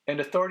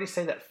 and authorities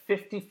say that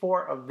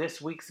 54 of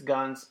this week's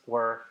guns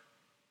were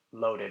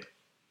loaded.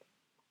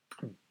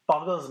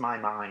 Boggles my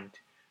mind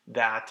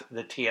that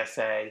the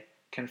TSA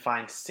can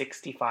find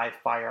 65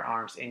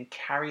 firearms in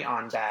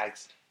carry-on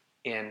bags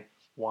in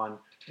 1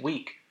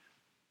 week.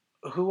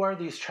 Who are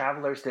these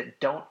travelers that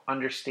don't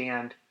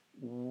understand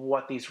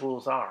what these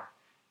rules are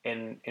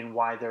and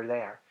why they're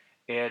there?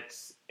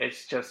 It's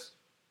just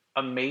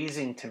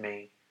amazing to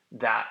me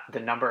that the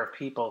number of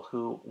people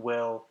who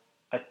will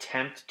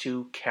attempt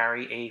to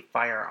carry a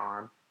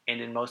firearm,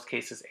 and in most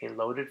cases a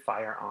loaded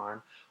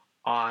firearm,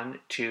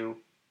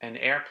 onto an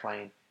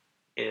airplane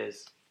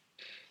is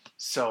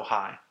so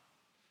high.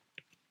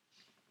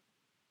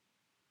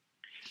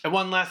 And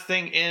one last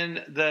thing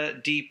in the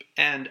deep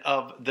end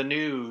of the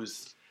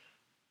news.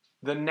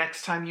 The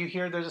next time you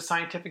hear there's a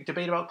scientific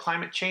debate about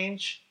climate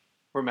change,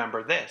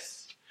 remember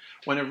this.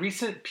 When a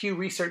recent Pew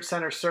Research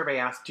Center survey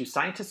asked, do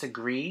scientists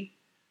agree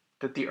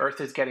that the Earth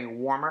is getting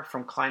warmer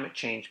from climate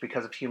change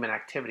because of human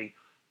activity,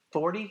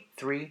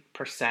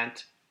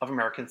 43% of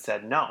Americans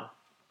said no.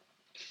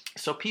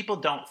 So people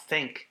don't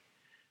think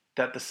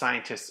that the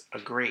scientists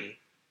agree.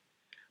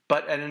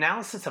 But an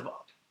analysis of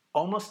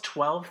almost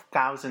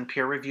 12,000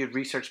 peer-reviewed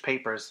research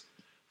papers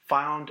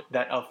found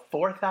that of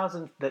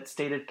 4,000 that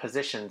stated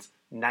positions,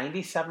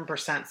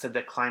 97% said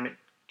that climate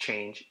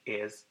change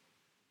is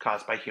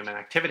caused by human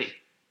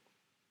activity.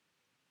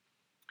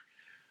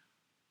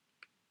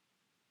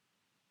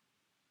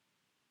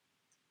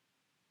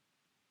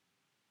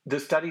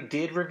 The study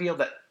did reveal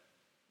that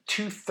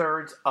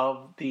 2/3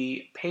 of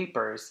the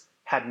papers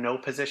had no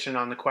position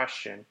on the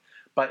question,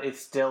 but it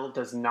still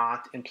does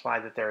not imply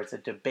that there is a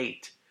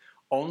debate.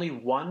 Only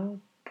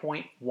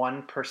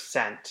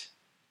 1.1%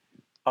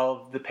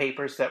 of the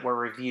papers that were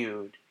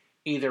reviewed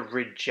either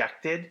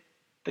rejected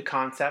the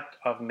concept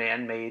of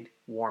man-made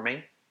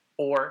warming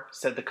or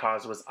said the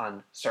cause was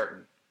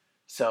uncertain.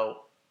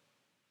 So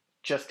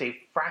just a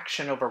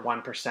fraction over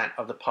 1%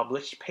 of the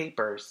published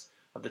papers,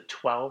 of the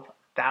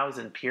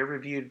 12,000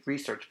 peer-reviewed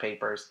research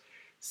papers,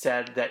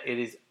 said that it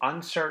is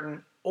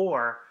uncertain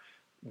or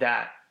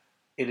that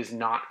it is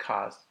not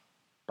caused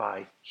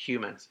by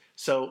humans.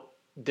 So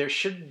there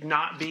should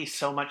not be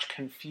so much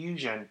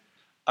confusion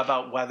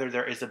about whether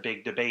there is a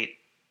big debate.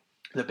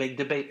 The big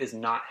debate is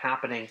not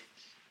happening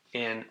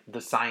in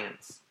the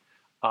science.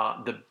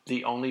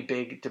 The only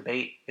big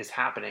debate is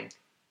happening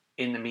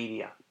in the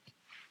media.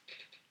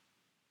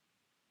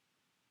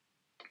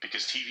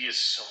 Because TV is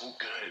so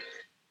good.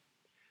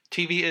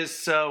 TV is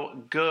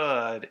so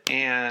good,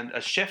 and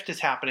a shift is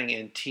happening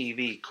in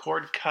TV.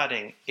 Cord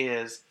cutting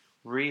is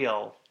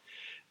real.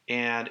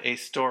 And a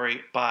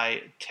story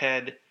by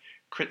Ted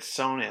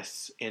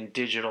Kritsonis in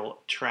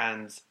Digital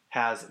Trends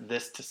has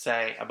this to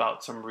say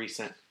about some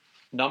recent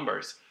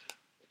numbers.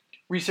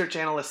 Research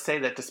analysts say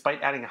that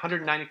despite adding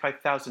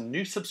 195,000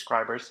 new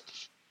subscribers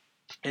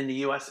in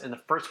the U.S. in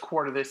the first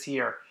quarter this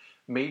year,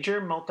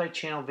 major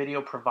multi-channel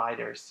video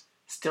providers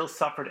still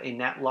suffered a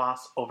net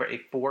loss over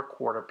a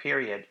 4-quarter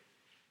period,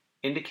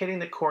 indicating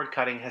that cord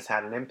cutting has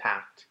had an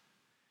impact.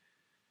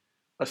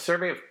 A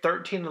survey of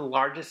 13 of the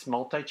largest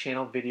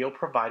multi-channel video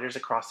providers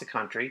across the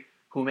country,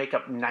 who make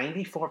up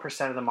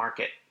 94% of the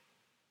market,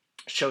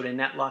 showed a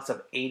net loss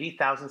of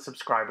 80,000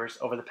 subscribers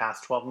over the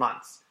past 12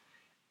 months,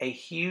 a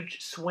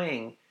huge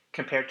swing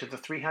compared to the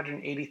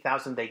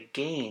 380,000 they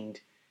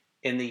gained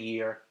in the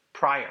year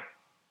prior.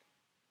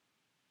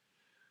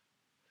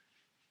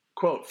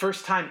 Quote,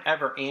 first time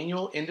ever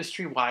annual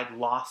industry-wide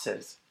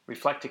losses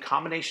reflect a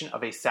combination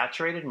of a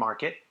saturated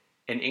market,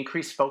 an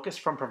increased focus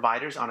from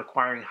providers on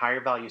acquiring higher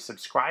value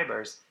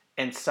subscribers,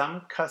 and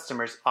some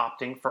customers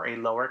opting for a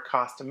lower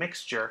cost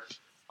mixture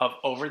of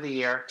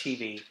over-the-air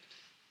TV,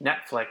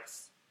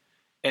 Netflix,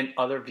 and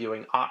other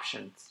viewing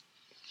options.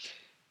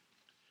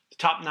 The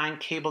top 9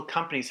 cable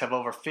companies have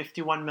over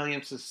 51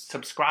 million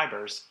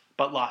subscribers,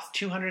 but lost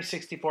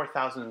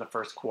 264,000 in the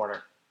first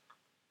quarter.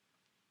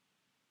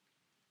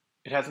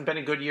 It hasn't been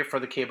a good year for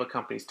the cable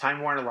companies.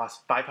 Time Warner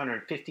lost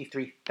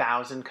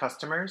 553,000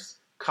 customers,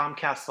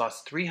 Comcast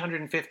lost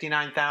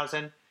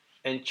 359,000,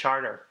 and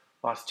Charter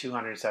lost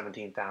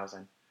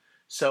 217,000.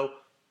 So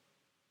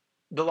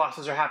the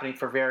losses are happening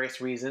for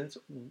various reasons.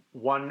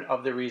 One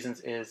of the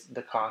reasons is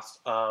the cost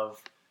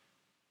of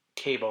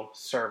cable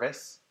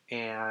service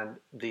and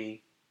the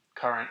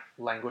current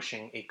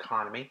languishing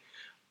economy.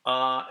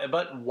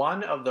 But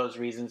one of those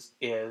reasons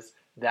is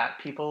that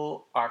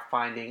people are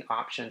finding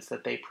options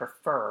that they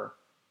prefer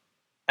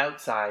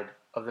outside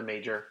of the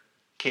major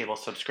cable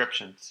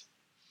subscriptions.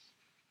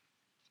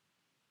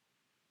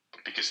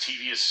 Because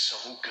TV is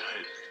so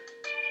good.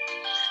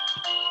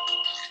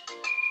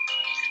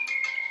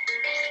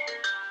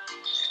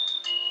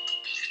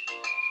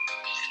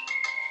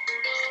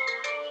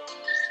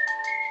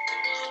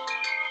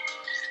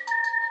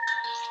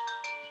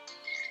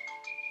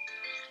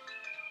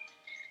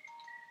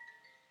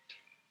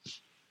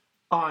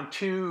 On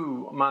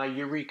to my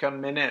Eureka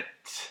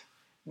Minute.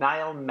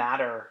 Niall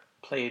Matter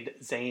played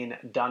Zane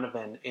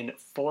Donovan in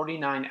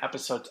 49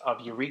 episodes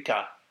of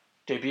Eureka,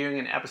 debuting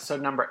in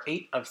episode number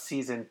 8 of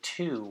season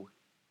 2,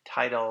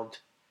 titled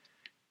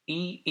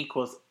E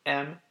equals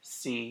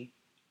MC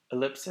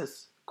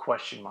ellipsis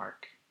question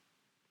mark.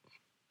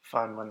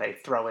 Fun when they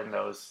throw in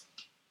those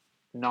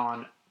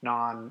non-verbal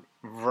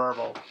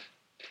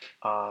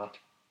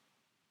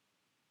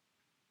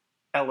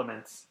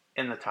elements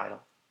in the title.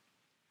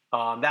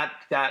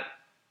 That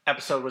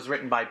episode was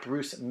written by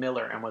Bruce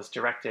Miller and was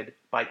directed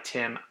by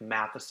Tim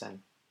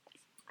Matheson.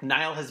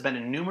 Niall has been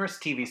in numerous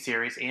TV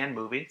series and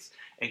movies,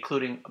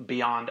 including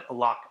Beyond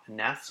Loch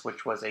Ness,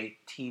 which was a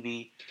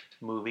TV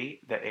movie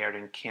that aired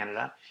in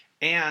Canada,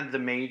 and the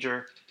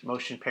major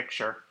motion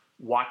picture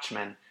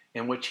Watchmen,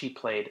 in which he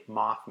played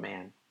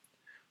Mothman.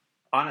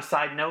 On a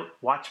side note,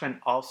 Watchmen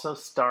also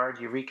starred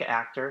Eureka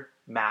actor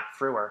Matt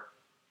Frewer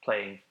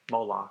playing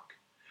Moloch.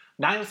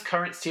 Niall's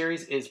current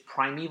series is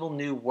Primeval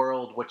New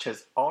World, which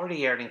has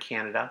already aired in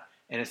Canada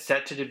and is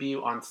set to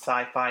debut on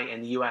Sci-Fi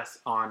in the US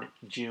on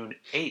June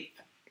 8th.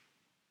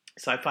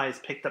 Sci-Fi has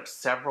picked up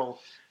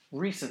several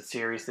recent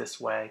series this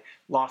way.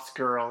 Lost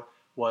Girl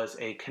was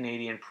a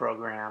Canadian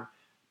program,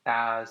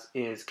 as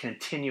is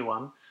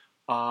Continuum.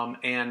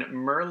 And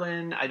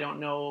Merlin, I don't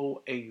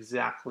know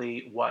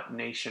exactly what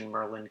nation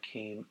Merlin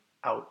came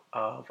out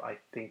of. I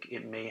think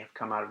it may have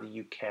come out of the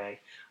UK.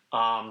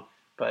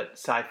 But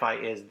Sci-Fi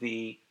is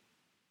the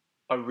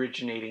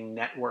originating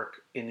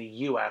network in the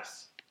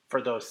US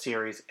for those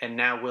series, and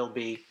now will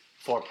be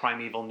for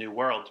Primeval New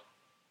World.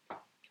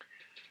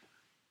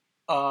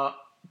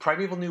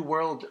 Primeval New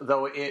World,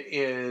 though it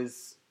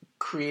is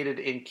created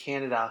in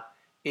Canada,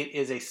 it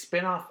is a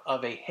spin-off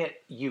of a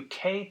hit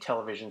UK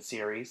television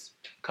series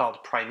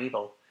called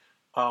Primeval.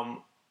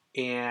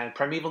 And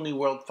Primeval New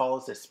World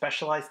follows a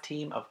specialized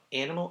team of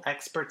animal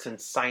experts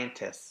and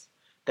scientists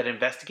that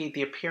investigate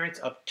the appearance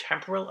of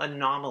temporal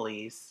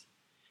anomalies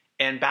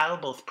and battle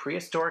both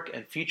prehistoric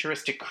and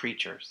futuristic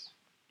creatures.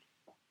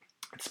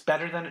 It's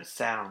better than it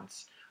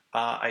sounds.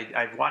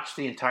 I've watched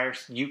the entire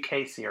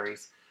UK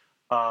series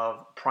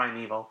of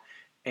Primeval,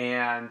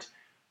 and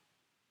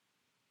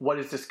what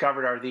is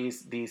discovered are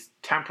these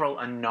temporal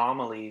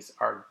anomalies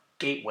are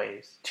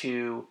gateways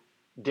to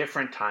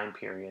different time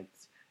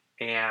periods,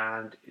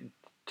 and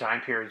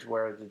time periods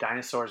where the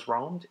dinosaurs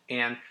roamed.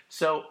 And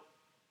so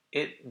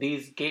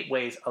these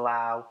gateways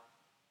allow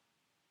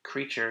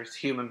creatures,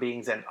 human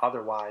beings and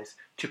otherwise,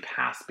 to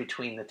pass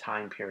between the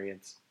time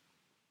periods.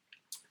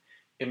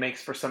 It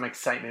makes for some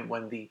excitement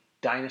when the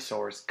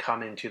dinosaurs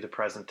come into the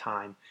present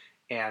time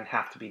and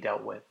have to be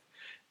dealt with.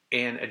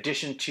 In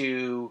addition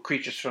to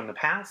creatures from the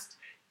past,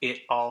 it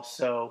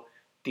also,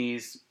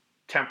 these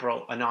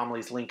temporal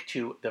anomalies link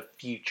to the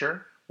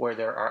future, where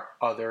there are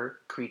other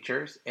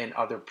creatures and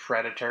other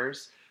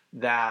predators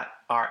that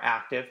are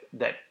active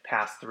that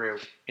pass through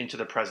into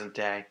the present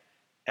day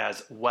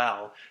as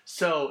well.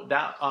 So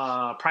that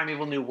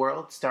Primeval New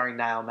World, starring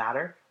Niall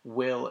Matter,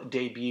 will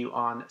debut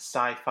on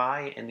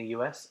Sci-Fi in the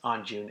US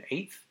on June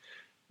 8th.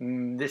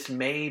 This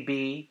may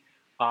be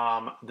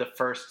the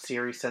first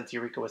series since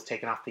Eureka was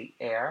taken off the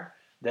air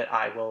that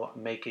I will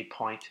make a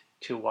point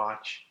to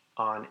watch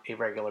on a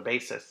regular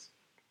basis.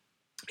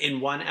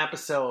 In one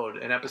episode,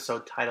 an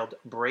episode titled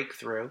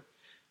Breakthrough,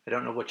 I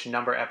don't know which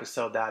number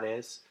episode that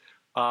is,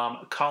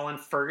 Colin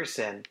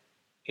Ferguson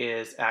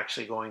is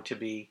actually going to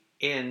be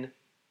in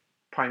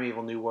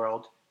Primeval New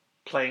World,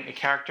 playing a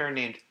character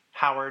named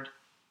Howard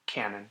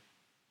Cannon.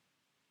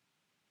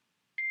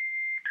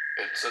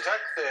 It's a tech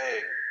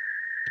thing.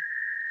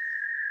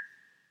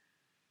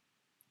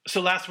 So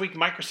last week,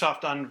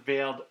 Microsoft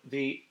unveiled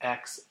the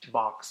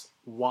Xbox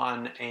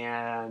One,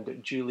 and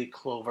Julie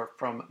Clover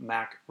from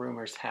Mac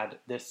Rumors had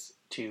this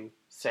to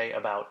say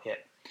about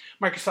it.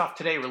 Microsoft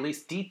today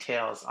released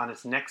details on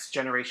its next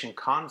generation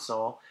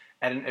console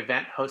at an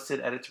event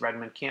hosted at its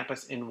Redmond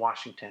campus in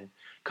Washington.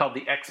 Called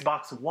the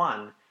Xbox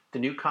One, the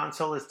new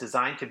console is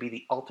designed to be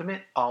the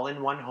ultimate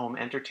all-in-one home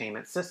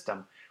entertainment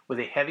system, with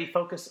a heavy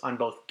focus on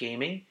both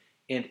gaming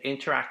and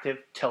interactive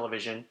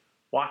television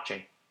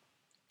watching.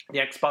 The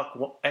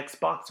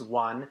Xbox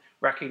One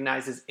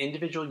recognizes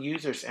individual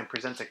users and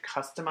presents a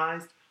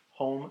customized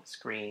home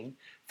screen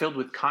filled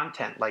with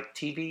content like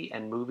TV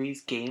and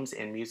movies, games,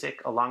 and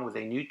music, along with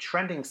a new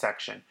trending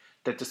section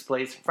that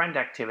displays friend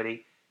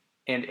activity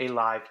and a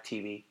live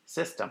TV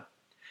system.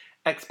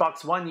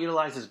 Xbox One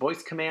utilizes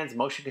voice commands,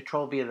 motion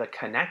control via the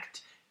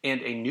Kinect,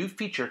 and a new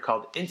feature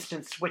called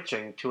instant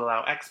switching to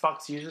allow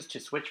Xbox users to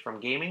switch from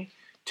gaming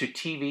to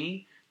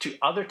TV to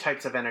other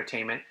types of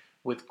entertainment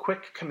with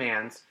quick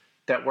commands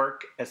that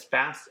work as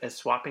fast as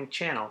swapping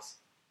channels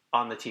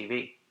on the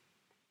TV.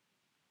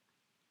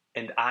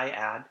 And I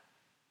add,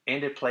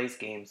 and it plays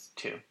games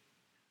too.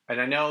 And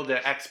I know the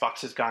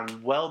Xbox has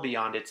gone well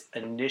beyond its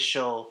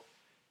initial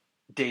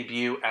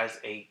debut as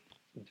a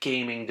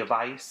gaming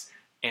device,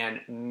 and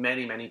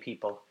many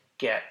people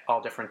get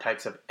all different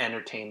types of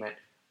entertainment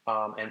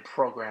and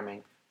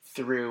programming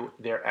through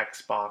their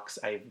Xbox.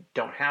 I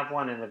don't have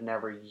one and have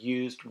never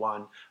used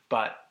one,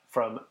 but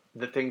from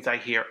the things I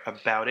hear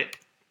about it,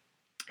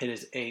 it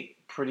is a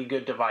pretty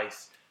good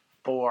device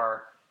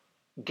for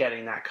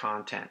getting that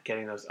content,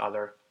 getting those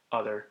other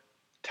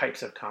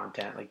types of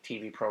content like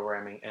TV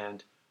programming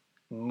and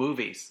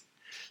movies.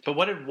 But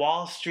what did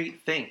Wall Street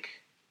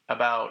think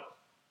about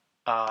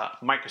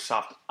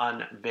Microsoft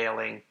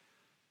unveiling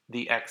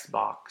the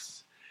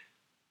Xbox?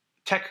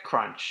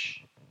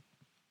 TechCrunch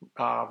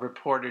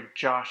reporter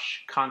John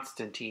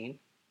Constantine,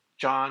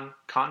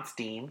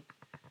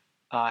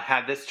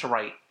 had this to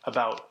write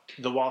about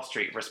the Wall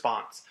Street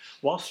response.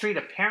 Wall Street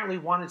apparently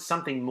wanted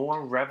something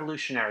more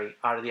revolutionary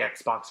out of the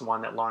Xbox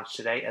One that launched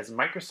today, as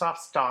Microsoft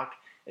stock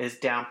is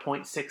down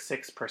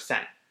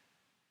 0.66%.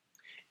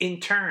 In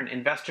turn,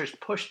 investors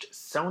pushed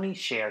Sony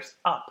shares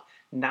up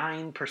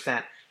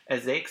 9%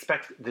 as they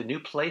expect the new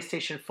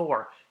PlayStation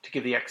 4 to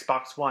give the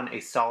Xbox One a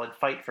solid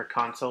fight for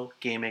console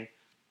gaming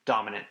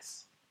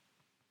dominance.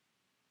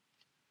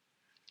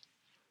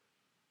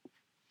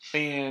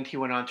 And he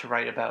went on to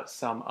write about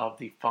some of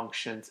the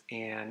functions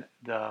and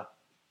the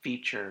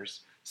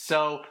features.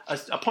 So a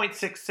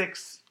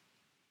 0.66,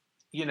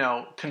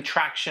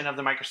 contraction of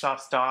the Microsoft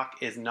stock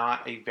is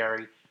not a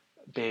very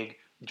big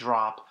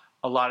drop.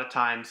 A lot of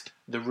times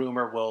the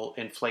rumor will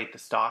inflate the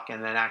stock,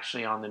 and then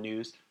actually on the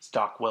news,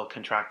 stock will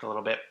contract a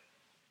little bit.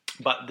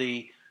 But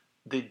the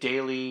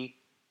daily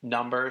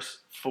numbers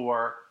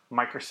for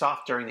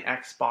Microsoft during the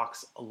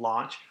Xbox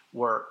launch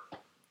were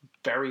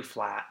very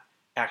flat.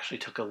 Actually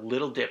took a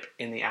little dip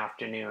in the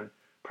afternoon,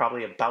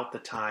 probably about the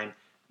time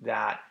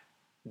that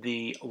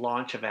the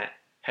launch event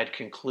had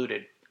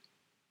concluded.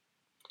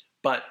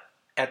 But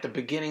at the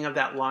beginning of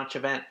that launch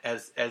event,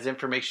 as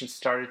information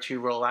started to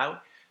roll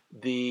out,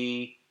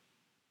 the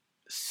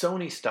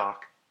Sony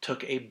stock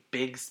took a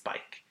big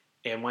spike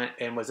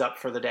and was up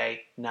for the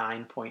day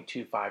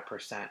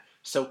 9.25%.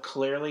 So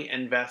clearly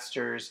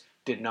investors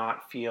did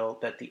not feel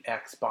that the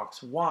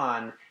Xbox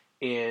One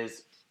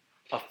is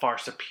a far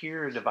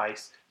superior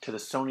device to the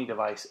Sony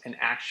device, and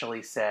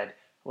actually said,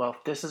 well,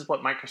 if this is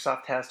what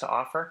Microsoft has to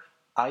offer,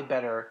 I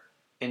better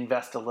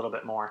invest a little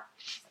bit more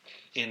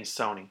in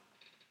Sony.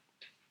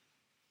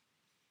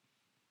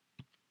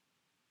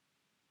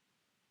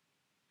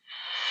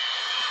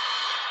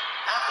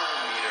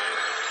 Apple Meter.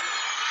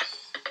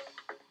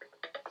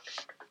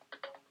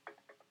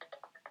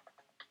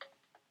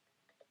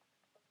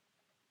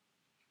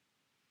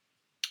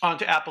 On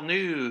to Apple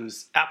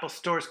News. Apple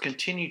stores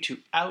continue to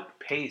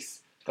outpace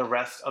the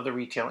rest of the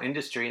retail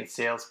industry in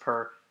sales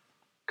per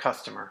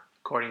customer,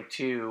 according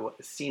to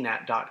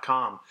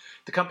CNET.com.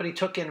 The company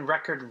took in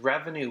record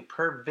revenue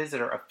per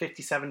visitor of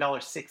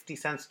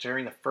 $57.60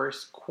 during the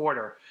first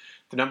quarter.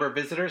 The number of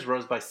visitors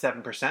rose by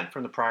 7%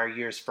 from the prior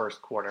year's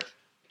first quarter.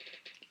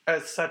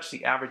 As such,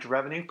 the average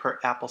revenue per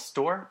Apple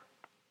store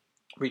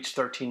reached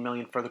 $13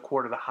 million for the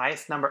quarter, the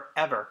highest number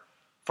ever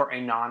for a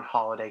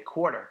non-holiday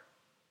quarter.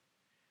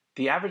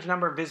 The average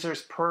number of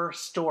visitors per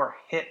store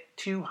hit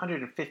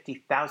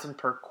 250,000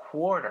 per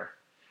quarter,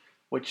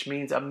 which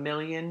means 1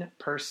 million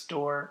per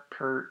store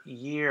per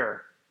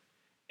year,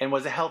 and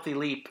was a healthy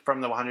leap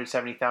from the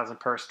 170,000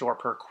 per store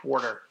per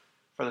quarter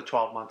for the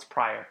 12 months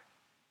prior.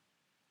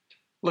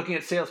 Looking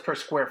at sales per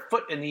square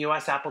foot in the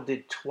US, Apple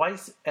did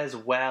twice as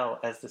well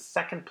as the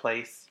second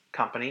place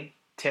company,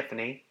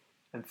 Tiffany,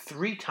 and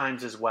 3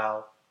 times as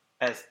well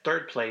as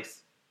third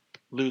place,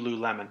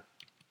 Lululemon.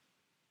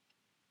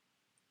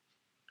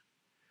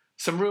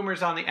 Some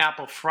rumors on the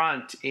Apple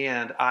front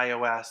and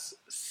iOS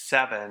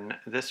 7.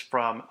 This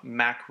from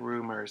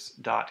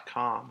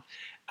MacRumors.com.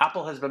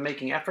 Apple has been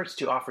making efforts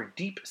to offer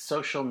deep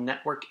social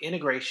network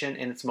integration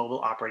in its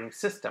mobile operating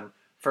system,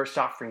 first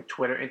offering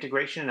Twitter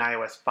integration in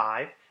iOS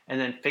 5 and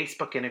then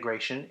Facebook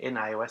integration in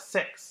iOS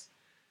 6.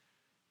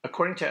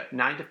 According to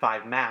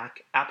 9to5Mac,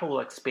 Apple will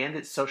expand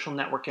its social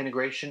network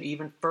integration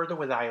even further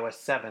with iOS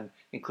 7,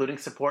 including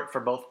support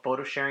for both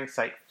photo sharing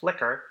site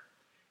Flickr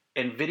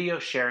and video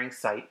sharing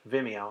site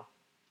Vimeo.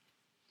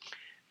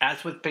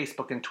 As with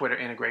Facebook and Twitter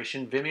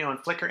integration, Vimeo and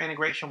Flickr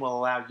integration will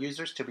allow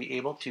users to be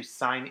able to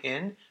sign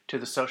in to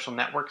the social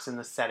networks in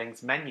the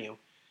settings menu.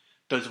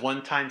 Those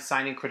one-time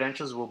sign-in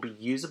credentials will be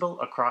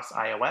usable across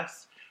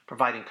iOS,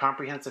 providing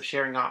comprehensive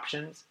sharing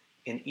options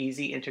and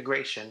easy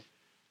integration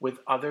with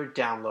other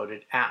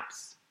downloaded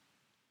apps.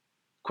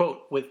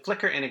 Quote, with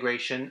Flickr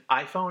integration,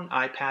 iPhone,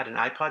 iPad, and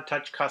iPod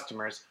Touch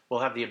customers will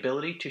have the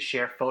ability to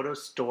share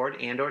photos stored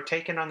and or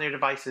taken on their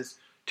devices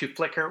to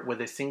Flickr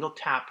with a single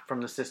tap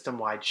from the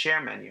system-wide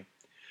share menu.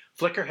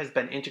 Flickr has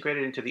been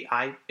integrated into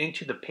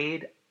the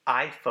paid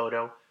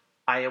iPhoto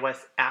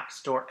iOS App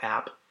Store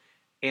app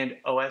and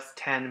OS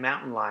X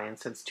Mountain Lion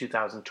since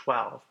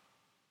 2012.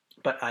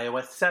 But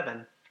iOS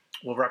 7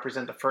 will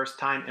represent the first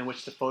time in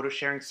which the photo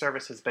sharing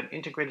service has been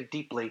integrated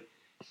deeply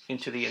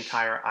into the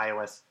entire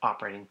iOS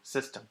operating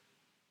system.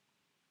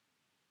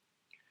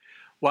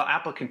 While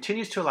Apple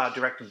continues to allow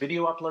direct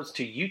video uploads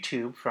to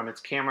YouTube from its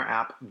camera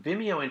app,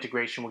 Vimeo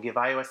integration will give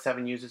iOS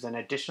 7 users an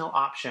additional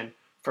option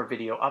for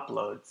video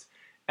uploads.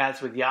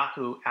 As with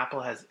Yahoo,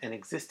 Apple has an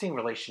existing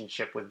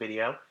relationship with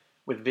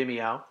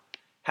Vimeo,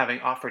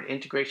 having offered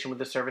integration with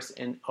the service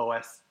in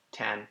OS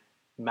X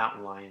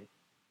Mountain Lion.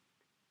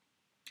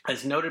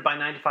 As noted by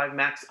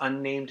 9to5Mac's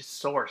unnamed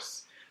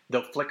source,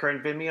 though Flickr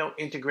and Vimeo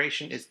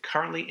integration is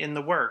currently in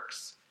the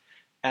works,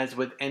 as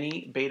with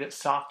any beta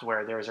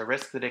software, there is a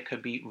risk that it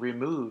could be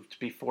removed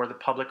before the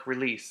public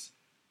release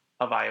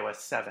of iOS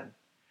 7.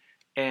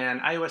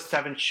 And iOS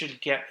 7 should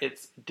get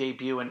its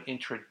debut and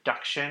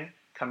introduction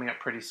coming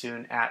up pretty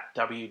soon at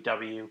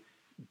WWDC,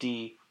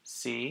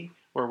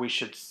 where we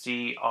should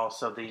see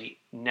also the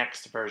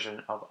next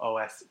version of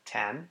OS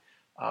X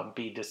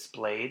be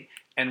displayed,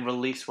 and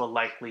release will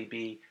likely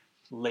be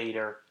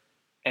later,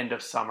 end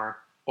of summer,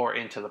 or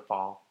into the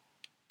fall.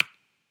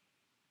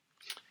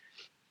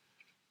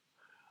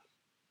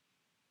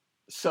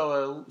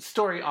 So a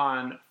story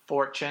on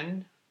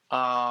Fortune.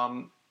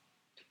 For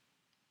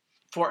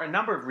a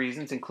number of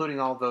reasons, including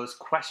all those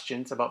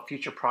questions about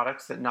future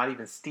products that not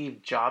even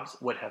Steve Jobs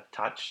would have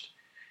touched,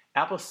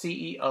 Apple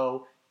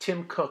CEO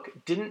Tim Cook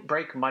didn't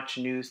break much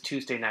news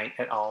Tuesday night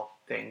at All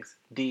Things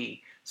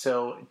D.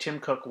 So Tim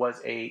Cook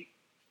was a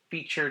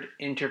featured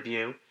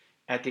interview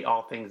at the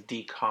All Things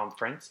D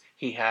conference.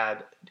 He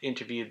had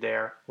interviewed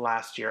there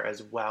last year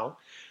as well.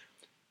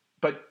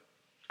 But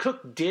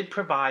Cook did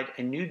provide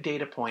a new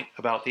data point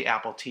about the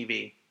Apple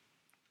TV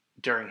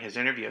during his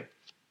interview.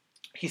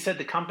 He said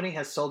the company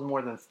has sold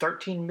more than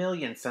 13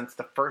 million since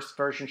the first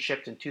version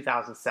shipped in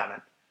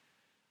 2007.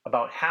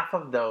 About half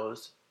of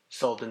those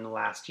sold in the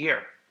last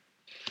year.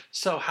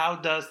 So how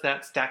does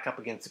that stack up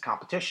against the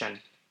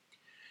competition?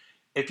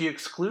 If you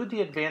exclude the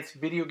advanced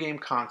video game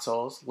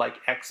consoles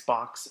like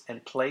Xbox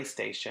and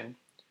PlayStation,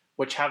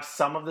 which have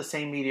some of the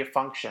same media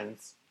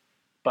functions,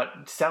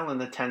 but sell in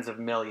the tens of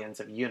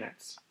millions of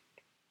units,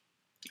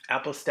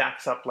 Apple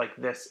stacks up like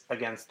this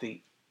against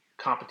the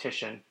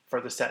competition for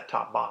the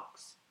set-top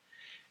box.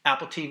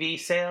 Apple TV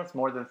sales,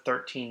 more than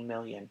 13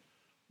 million.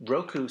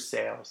 Roku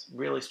sales,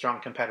 really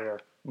strong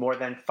competitor, more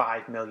than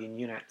 5 million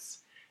units.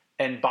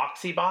 And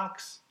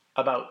BoxyBox,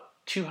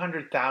 about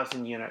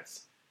 200,000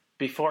 units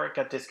before it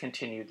got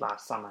discontinued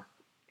last summer.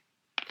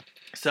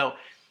 So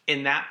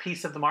in that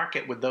piece of the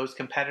market with those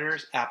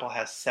competitors, Apple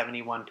has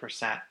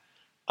 71%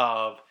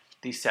 of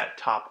the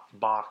set-top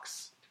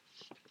box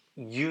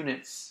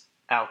units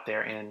out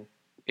there in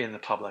the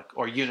public,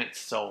 or units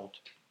sold.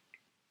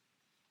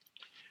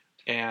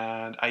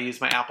 And I use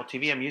my Apple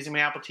TV. I'm using my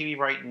Apple TV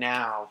right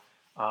now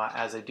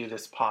as I do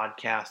this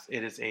podcast.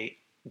 It is a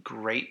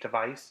great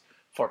device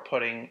for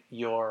putting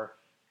your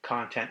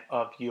content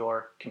of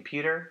your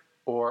computer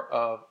or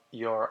of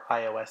your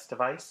iOS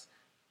device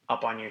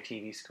up on your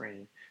TV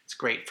screen. It's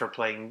great for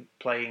playing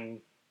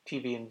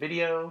TV and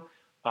video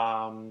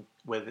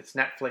with its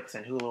Netflix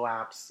and Hulu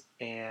apps,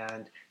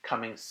 and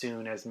coming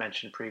soon, as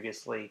mentioned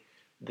previously,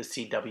 the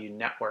CW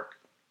network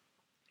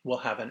will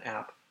have an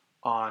app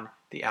on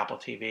the Apple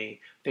TV. I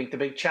think the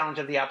big challenge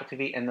of the Apple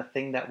TV, and the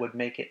thing that would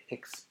make it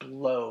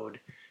explode,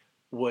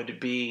 would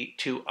be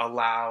to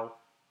allow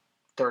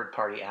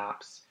third-party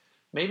apps.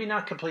 Maybe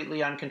not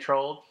completely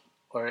uncontrolled,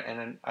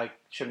 and I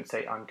shouldn't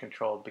say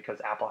uncontrolled because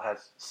Apple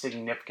has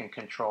significant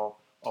control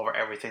over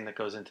everything that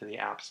goes into the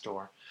App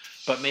Store.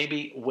 But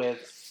maybe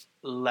with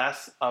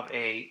less of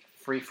a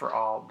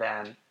free-for-all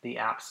than the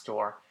App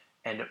Store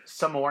and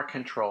some more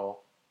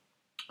control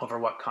over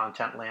what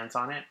content lands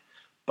on it.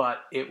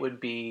 But it would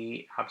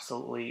be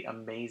absolutely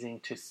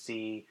amazing to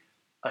see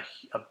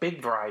a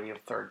big variety of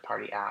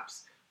third-party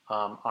apps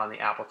on the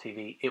Apple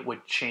TV. It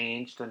would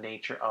change the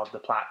nature of the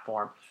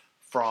platform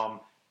from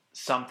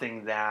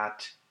something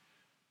that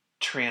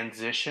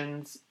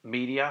transitions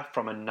media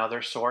from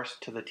another source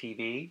to the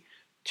TV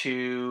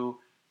to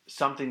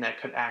something that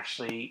could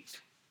actually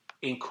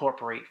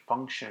incorporate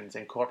functions,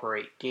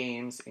 incorporate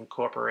games,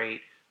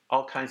 incorporate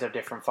all kinds of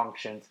different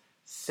functions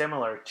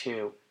similar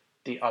to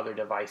the other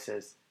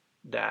devices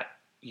that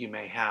you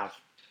may have.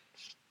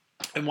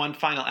 And one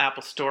final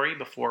Apple story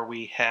before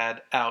we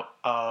head out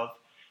of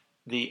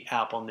the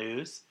Apple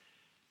news.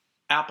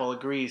 Apple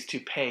agrees to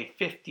pay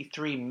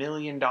 $53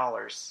 million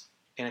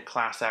in a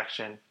class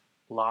action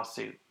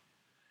lawsuit.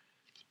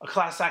 A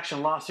class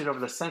action lawsuit over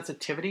the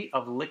sensitivity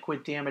of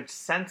liquid damage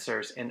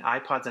sensors in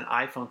iPods and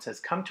iPhones has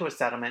come to a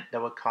settlement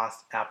that would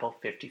cost Apple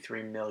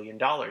 $53 million.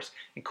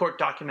 In court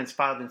documents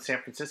filed in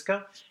San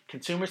Francisco,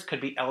 consumers could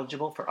be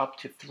eligible for up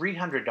to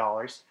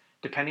 $300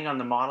 depending on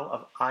the model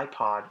of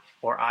iPod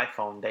or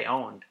iPhone they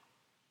owned.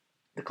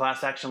 The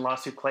class action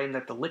lawsuit claimed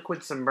that the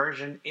liquid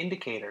submersion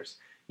indicators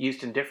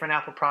used in different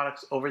Apple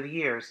products over the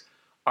years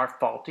are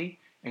faulty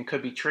and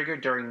could be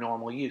triggered during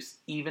normal use,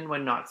 even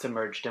when not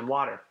submerged in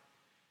water.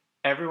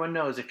 Everyone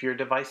knows if your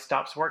device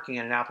stops working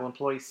and an Apple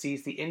employee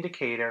sees the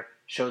indicator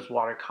shows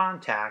water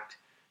contact,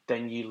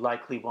 then you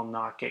likely will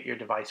not get your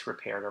device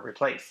repaired or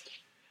replaced.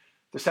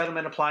 The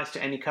settlement applies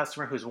to any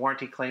customer whose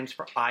warranty claims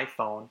for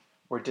iPhone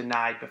were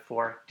denied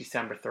before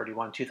December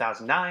 31,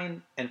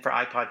 2009, and for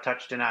iPod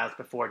Touch denials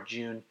before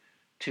June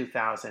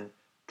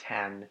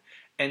 2010.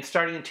 And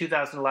starting in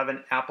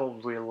 2011, Apple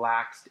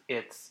relaxed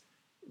its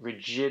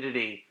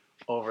rigidity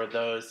over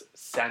those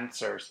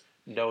sensors,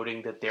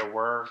 noting that there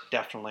were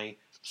definitely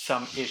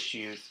some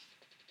issues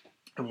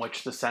in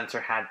which the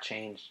sensor had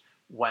changed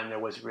when there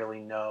was really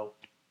no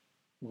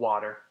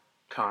water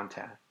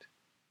contact.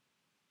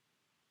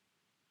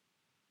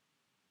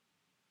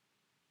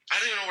 I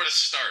don't even know where to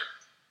start.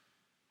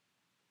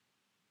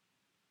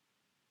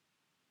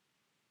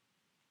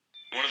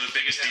 One of the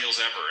biggest deals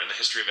ever in the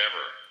history of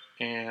ever.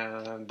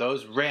 And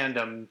those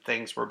random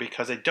things were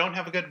because I don't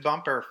have a good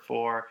bumper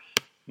for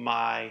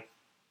my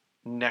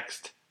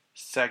next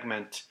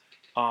segment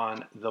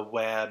on the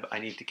web. I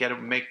need to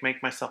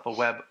make myself a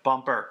web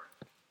bumper.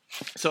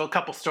 So a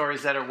couple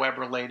stories that are web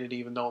related,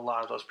 even though a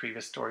lot of those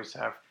previous stories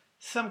have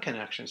some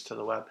connections to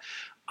the web.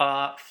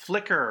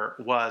 Flickr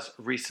was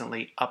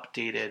recently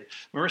updated.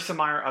 Marissa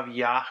Mayer of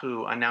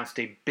Yahoo announced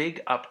a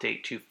big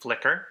update to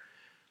Flickr.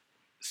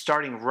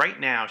 Starting right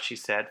now, she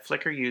said,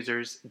 Flickr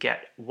users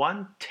get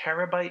 1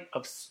 terabyte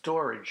of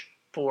storage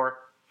for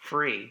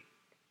free,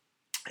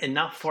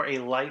 enough for a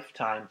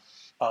lifetime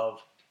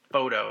of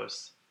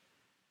photos.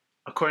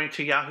 According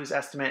to Yahoo's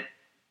estimate,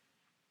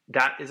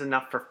 that is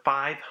enough for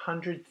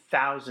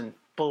 500,000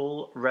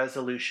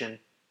 full-resolution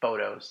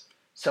photos.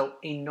 So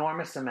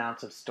enormous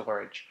amounts of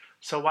storage.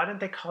 So why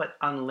don't they call it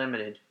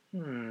unlimited?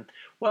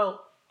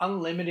 Well,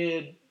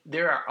 unlimited,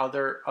 there are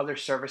other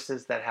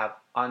services that have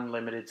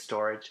unlimited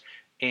storage.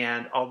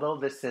 And although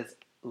this is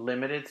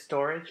limited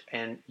storage,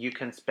 and you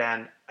can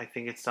spend, I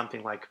think it's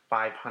something like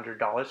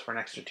 $500 for an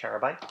extra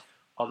terabyte,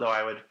 although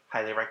I would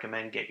highly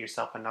recommend get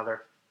yourself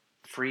another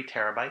free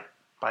terabyte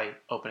by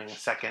opening a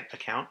second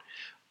account.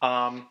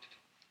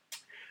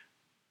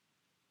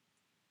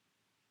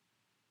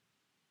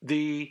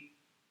 The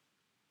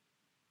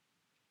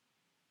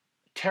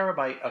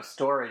terabyte of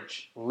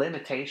storage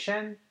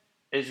limitation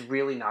is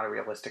really not a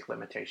realistic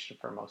limitation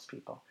for most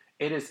people.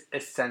 It is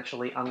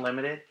essentially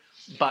unlimited,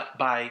 but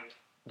by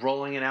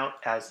rolling it out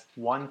as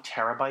 1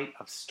 terabyte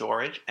of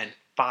storage and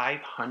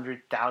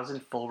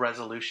 500,000 full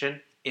resolution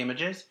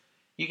images,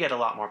 you get a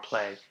lot more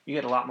play. You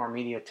get a lot more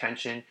media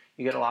attention.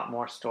 You get a lot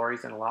more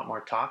stories and a lot more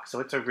talk. So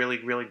it's a really,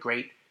 really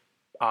great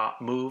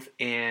move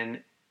in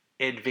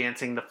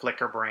advancing the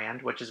Flickr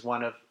brand, which is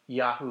one of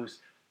Yahoo's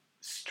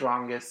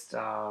strongest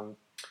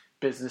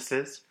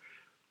businesses.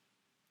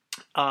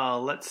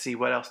 Let's see,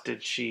 what else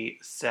did she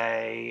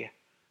say?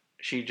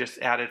 She just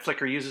added,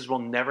 Flickr users will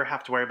never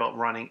have to worry about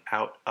running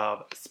out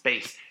of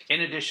space. In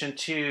addition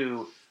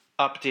to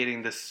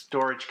updating the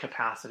storage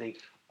capacity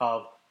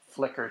of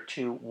Flickr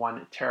to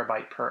 1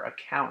 terabyte per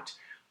account,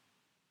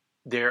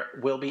 there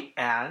will be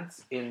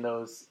ads in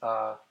those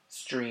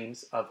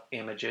streams of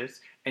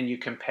images, and you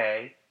can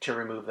pay to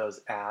remove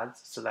those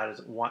ads. So that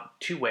is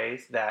two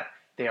ways that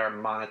they are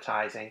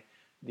monetizing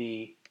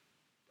the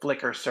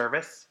Flickr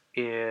service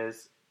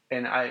is.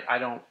 And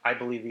I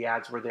believe the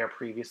ads were there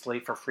previously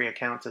for free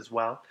accounts as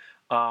well.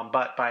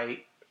 But by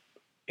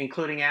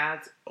including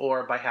ads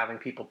or by having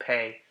people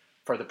pay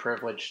for the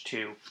privilege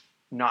to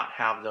not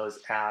have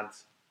those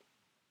ads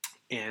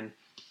in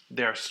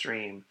their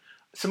stream.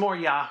 Some more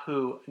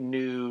Yahoo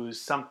news,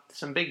 some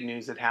big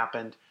news that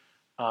happened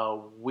a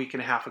week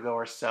and a half ago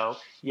or so.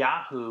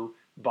 Yahoo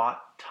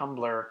bought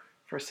Tumblr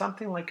for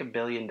something like $1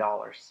 billion.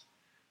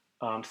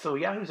 So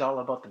Yahoo's all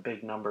about the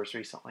big numbers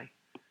recently.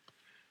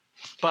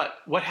 But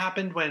what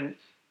happened when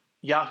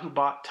Yahoo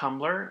bought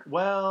Tumblr?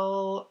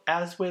 Well,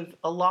 as with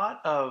a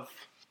lot of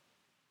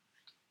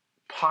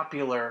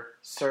popular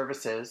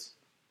services,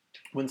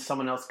 when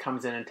someone else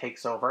comes in and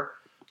takes over,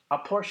 a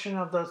portion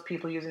of those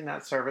people using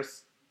that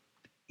service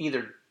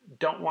either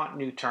don't want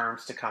new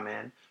terms to come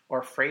in or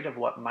afraid of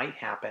what might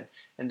happen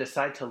and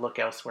decide to look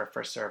elsewhere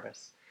for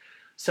service.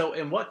 So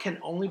in what can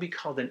only be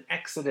called an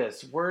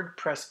exodus,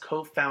 WordPress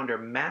co-founder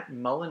Matt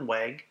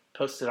Mullenweg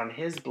posted on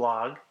his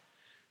blog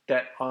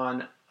that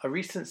on a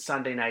recent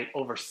Sunday night,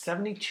 over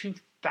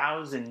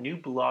 72,000 new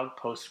blog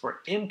posts were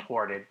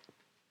imported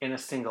in a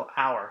single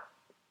hour.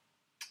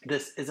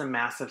 This is a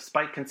massive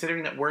spike,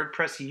 considering that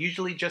WordPress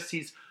usually just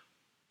sees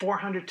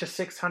 400 to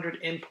 600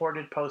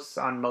 imported posts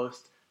on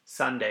most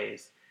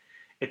Sundays.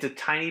 It's a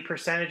tiny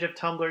percentage of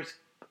Tumblr's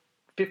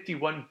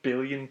 51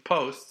 billion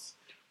posts,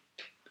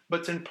 but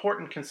it's an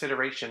important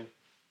consideration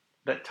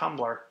that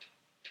Tumblr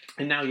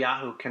and now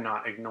Yahoo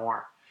cannot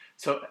ignore.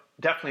 So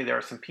definitely there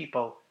are some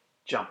people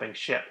jumping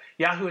ship.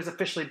 Yahoo is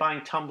officially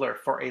buying Tumblr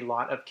for a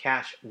lot of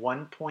cash,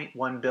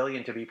 1.1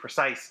 billion to be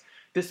precise.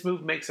 This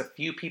move makes a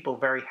few people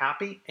very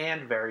happy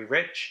and very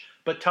rich,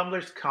 but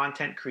Tumblr's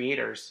content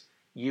creators,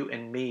 you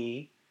and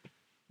me,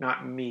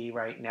 not me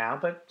right now,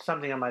 but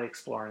something I might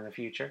explore in the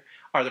future,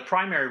 are the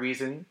primary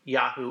reason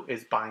Yahoo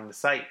is buying the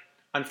site.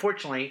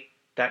 Unfortunately,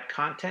 that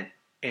content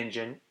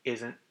engine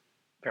isn't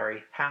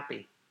very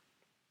happy.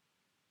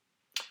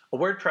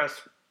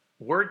 WordPress,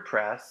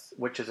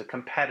 which is a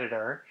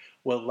competitor,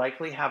 will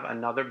likely have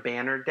another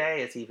banner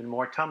day as even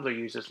more Tumblr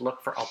users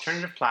look for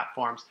alternative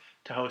platforms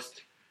to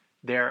host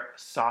their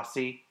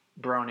saucy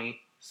brony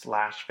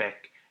 /fic.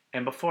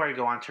 And before I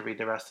go on to read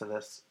the rest of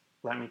this,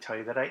 let me tell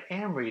you that I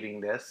am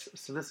reading this.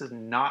 So this is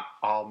not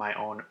all my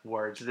own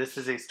words. This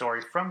is a story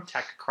from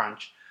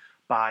TechCrunch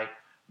by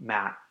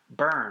Matt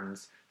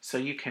Burns. So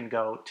you can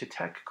go to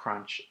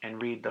TechCrunch and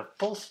read the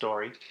full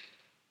story,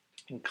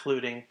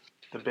 including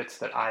the bits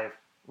that I've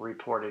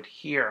reported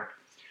here.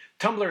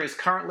 Tumblr is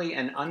currently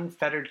an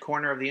unfettered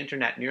corner of the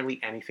internet. Nearly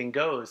anything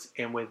goes.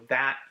 And with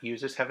that,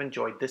 users have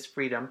enjoyed this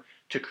freedom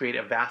to create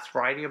a vast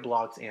variety of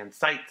blogs and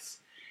sites.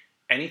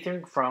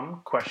 Anything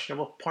from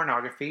questionable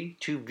pornography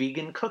to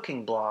vegan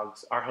cooking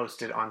blogs are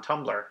hosted on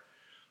Tumblr.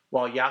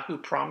 While Yahoo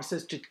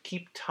promises to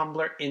keep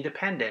Tumblr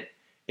independent,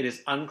 it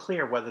is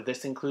unclear whether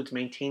this includes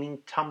maintaining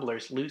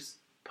Tumblr's loose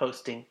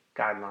posting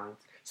guidelines.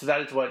 So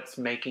that is what's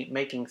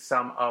making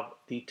some of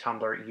the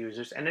Tumblr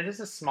users, and it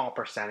is a small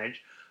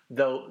percentage,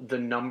 though the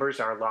numbers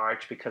are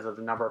large because of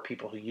the number of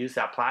people who use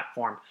that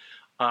platform,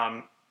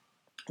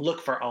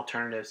 look for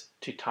alternatives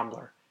to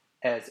Tumblr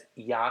as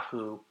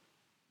Yahoo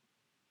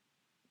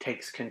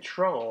takes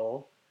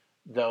control,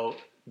 though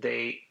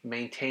they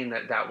maintain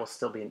that that will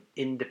still be an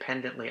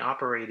independently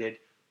operated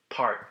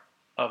part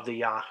of the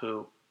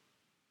Yahoo.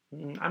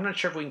 I'm not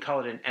sure if we can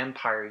call it an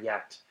empire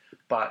yet,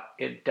 but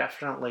it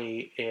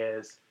definitely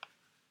is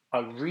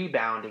a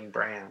rebounding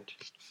brand.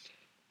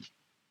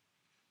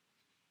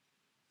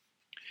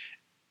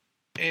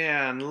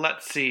 And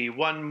let's see,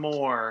 one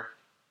more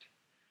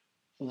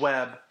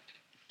web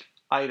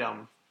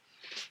item.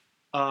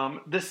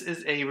 This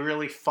is a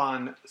really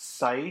fun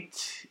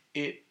site.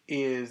 It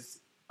is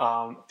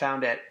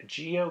found at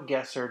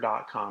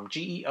geoguessr.com,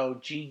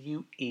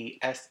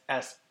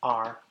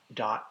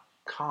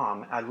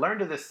 geoguessr.com. I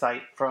learned of this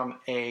site from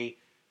a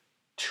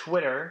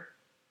Twitter.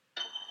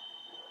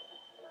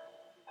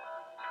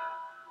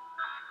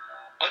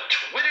 A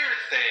Twitter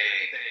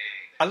thing.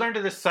 I learned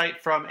of this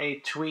site from a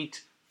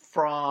tweet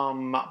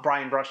from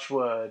Brian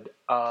Brushwood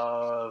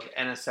of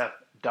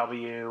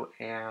NSFW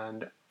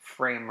and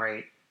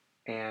Framerate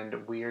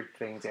and Weird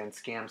Things and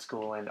Scam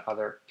School and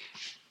other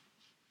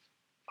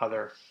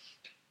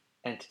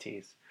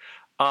entities.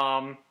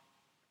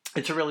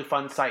 It's a really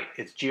fun site.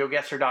 It's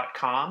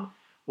geoguessr.com.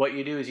 What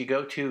you do is you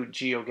go to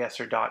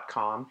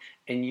geoguessr.com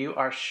and you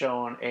are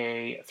shown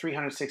a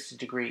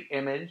 360-degree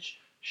image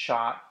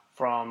shot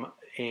from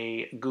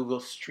a Google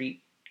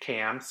Street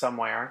Cam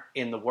somewhere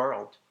in the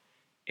world.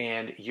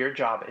 And your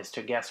job is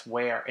to guess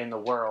where in the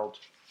world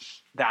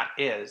that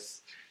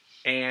is.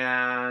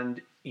 And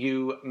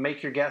you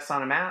make your guess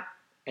on a map,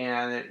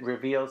 and it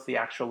reveals the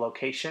actual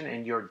location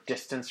and your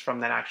distance from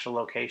that actual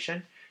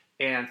location,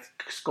 and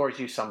scores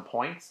you some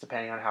points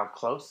depending on how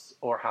close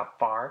or how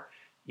far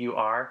you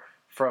are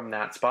from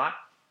that spot.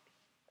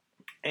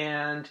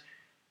 And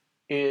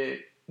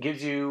it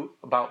gives you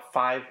about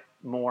 5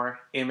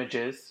 more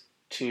images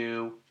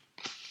to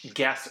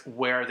guess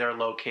where they're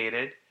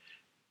located.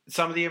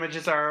 Some of the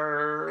images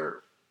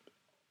are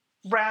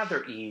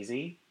rather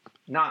easy.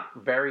 Not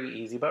very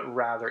easy, but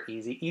rather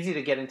easy. Easy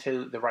to get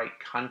into the right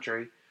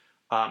country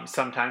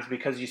sometimes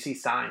because you see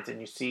signs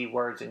and you see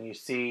words and you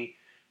see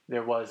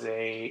there was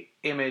a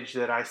image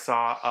that I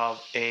saw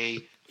of a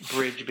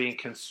bridge being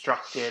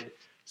constructed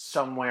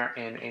somewhere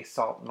in a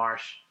salt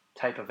marsh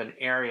type of an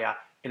area.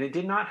 And it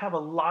did not have a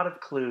lot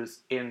of clues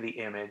in the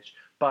image,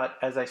 but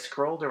as I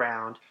scrolled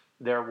around,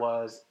 there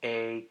was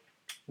a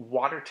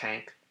water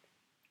tank,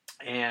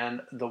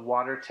 and the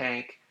water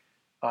tank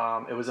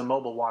It was a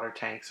mobile water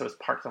tank, so it was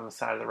parked on the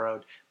side of the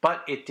road.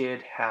 But it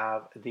did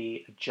have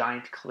the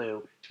giant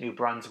clue, New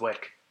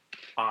Brunswick,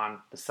 on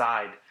the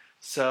side.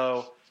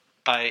 So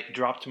I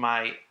dropped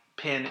my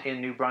pin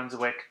in New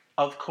Brunswick,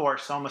 of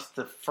course, almost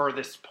the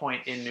furthest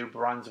point in New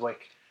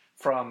Brunswick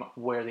from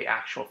where the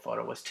actual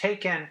photo was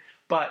taken,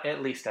 but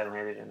at least I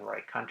landed in the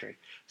right country.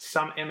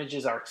 Some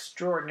images are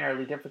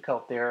extraordinarily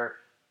difficult. They're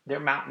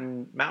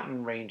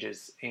mountain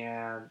ranges,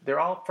 and they're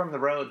all from the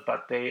road,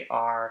 but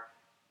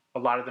a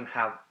lot of them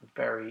have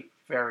very,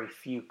 very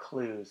few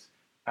clues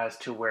as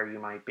to where you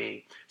might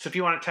be. So if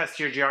you want to test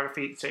your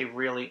geography, it's a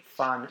really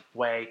fun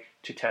way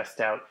to test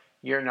out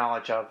your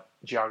knowledge of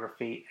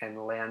geography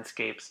and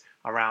landscapes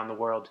around the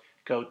world.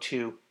 Go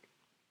to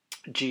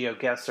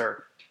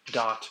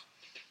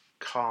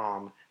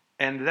geoguesser.com.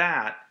 And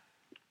that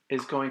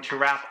is going to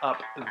wrap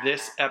up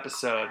this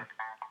episode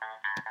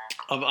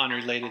of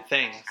Unrelated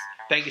Things.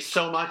 Thank you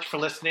so much for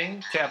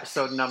listening to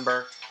episode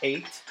number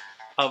 8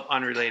 of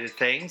Unrelated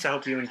Things. I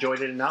hope you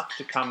enjoyed it enough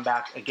to come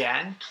back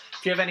again.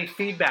 If you have any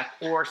feedback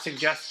or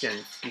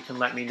suggestions, you can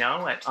let me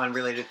know at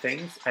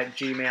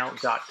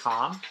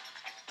unrelatedthings@gmail.com.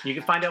 You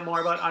can find out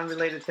more about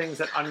Unrelated Things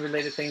at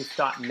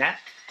unrelatedthings.net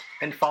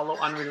and follow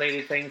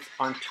Unrelated Things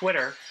on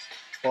Twitter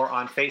or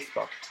on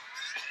Facebook.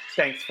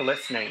 Thanks for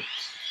listening.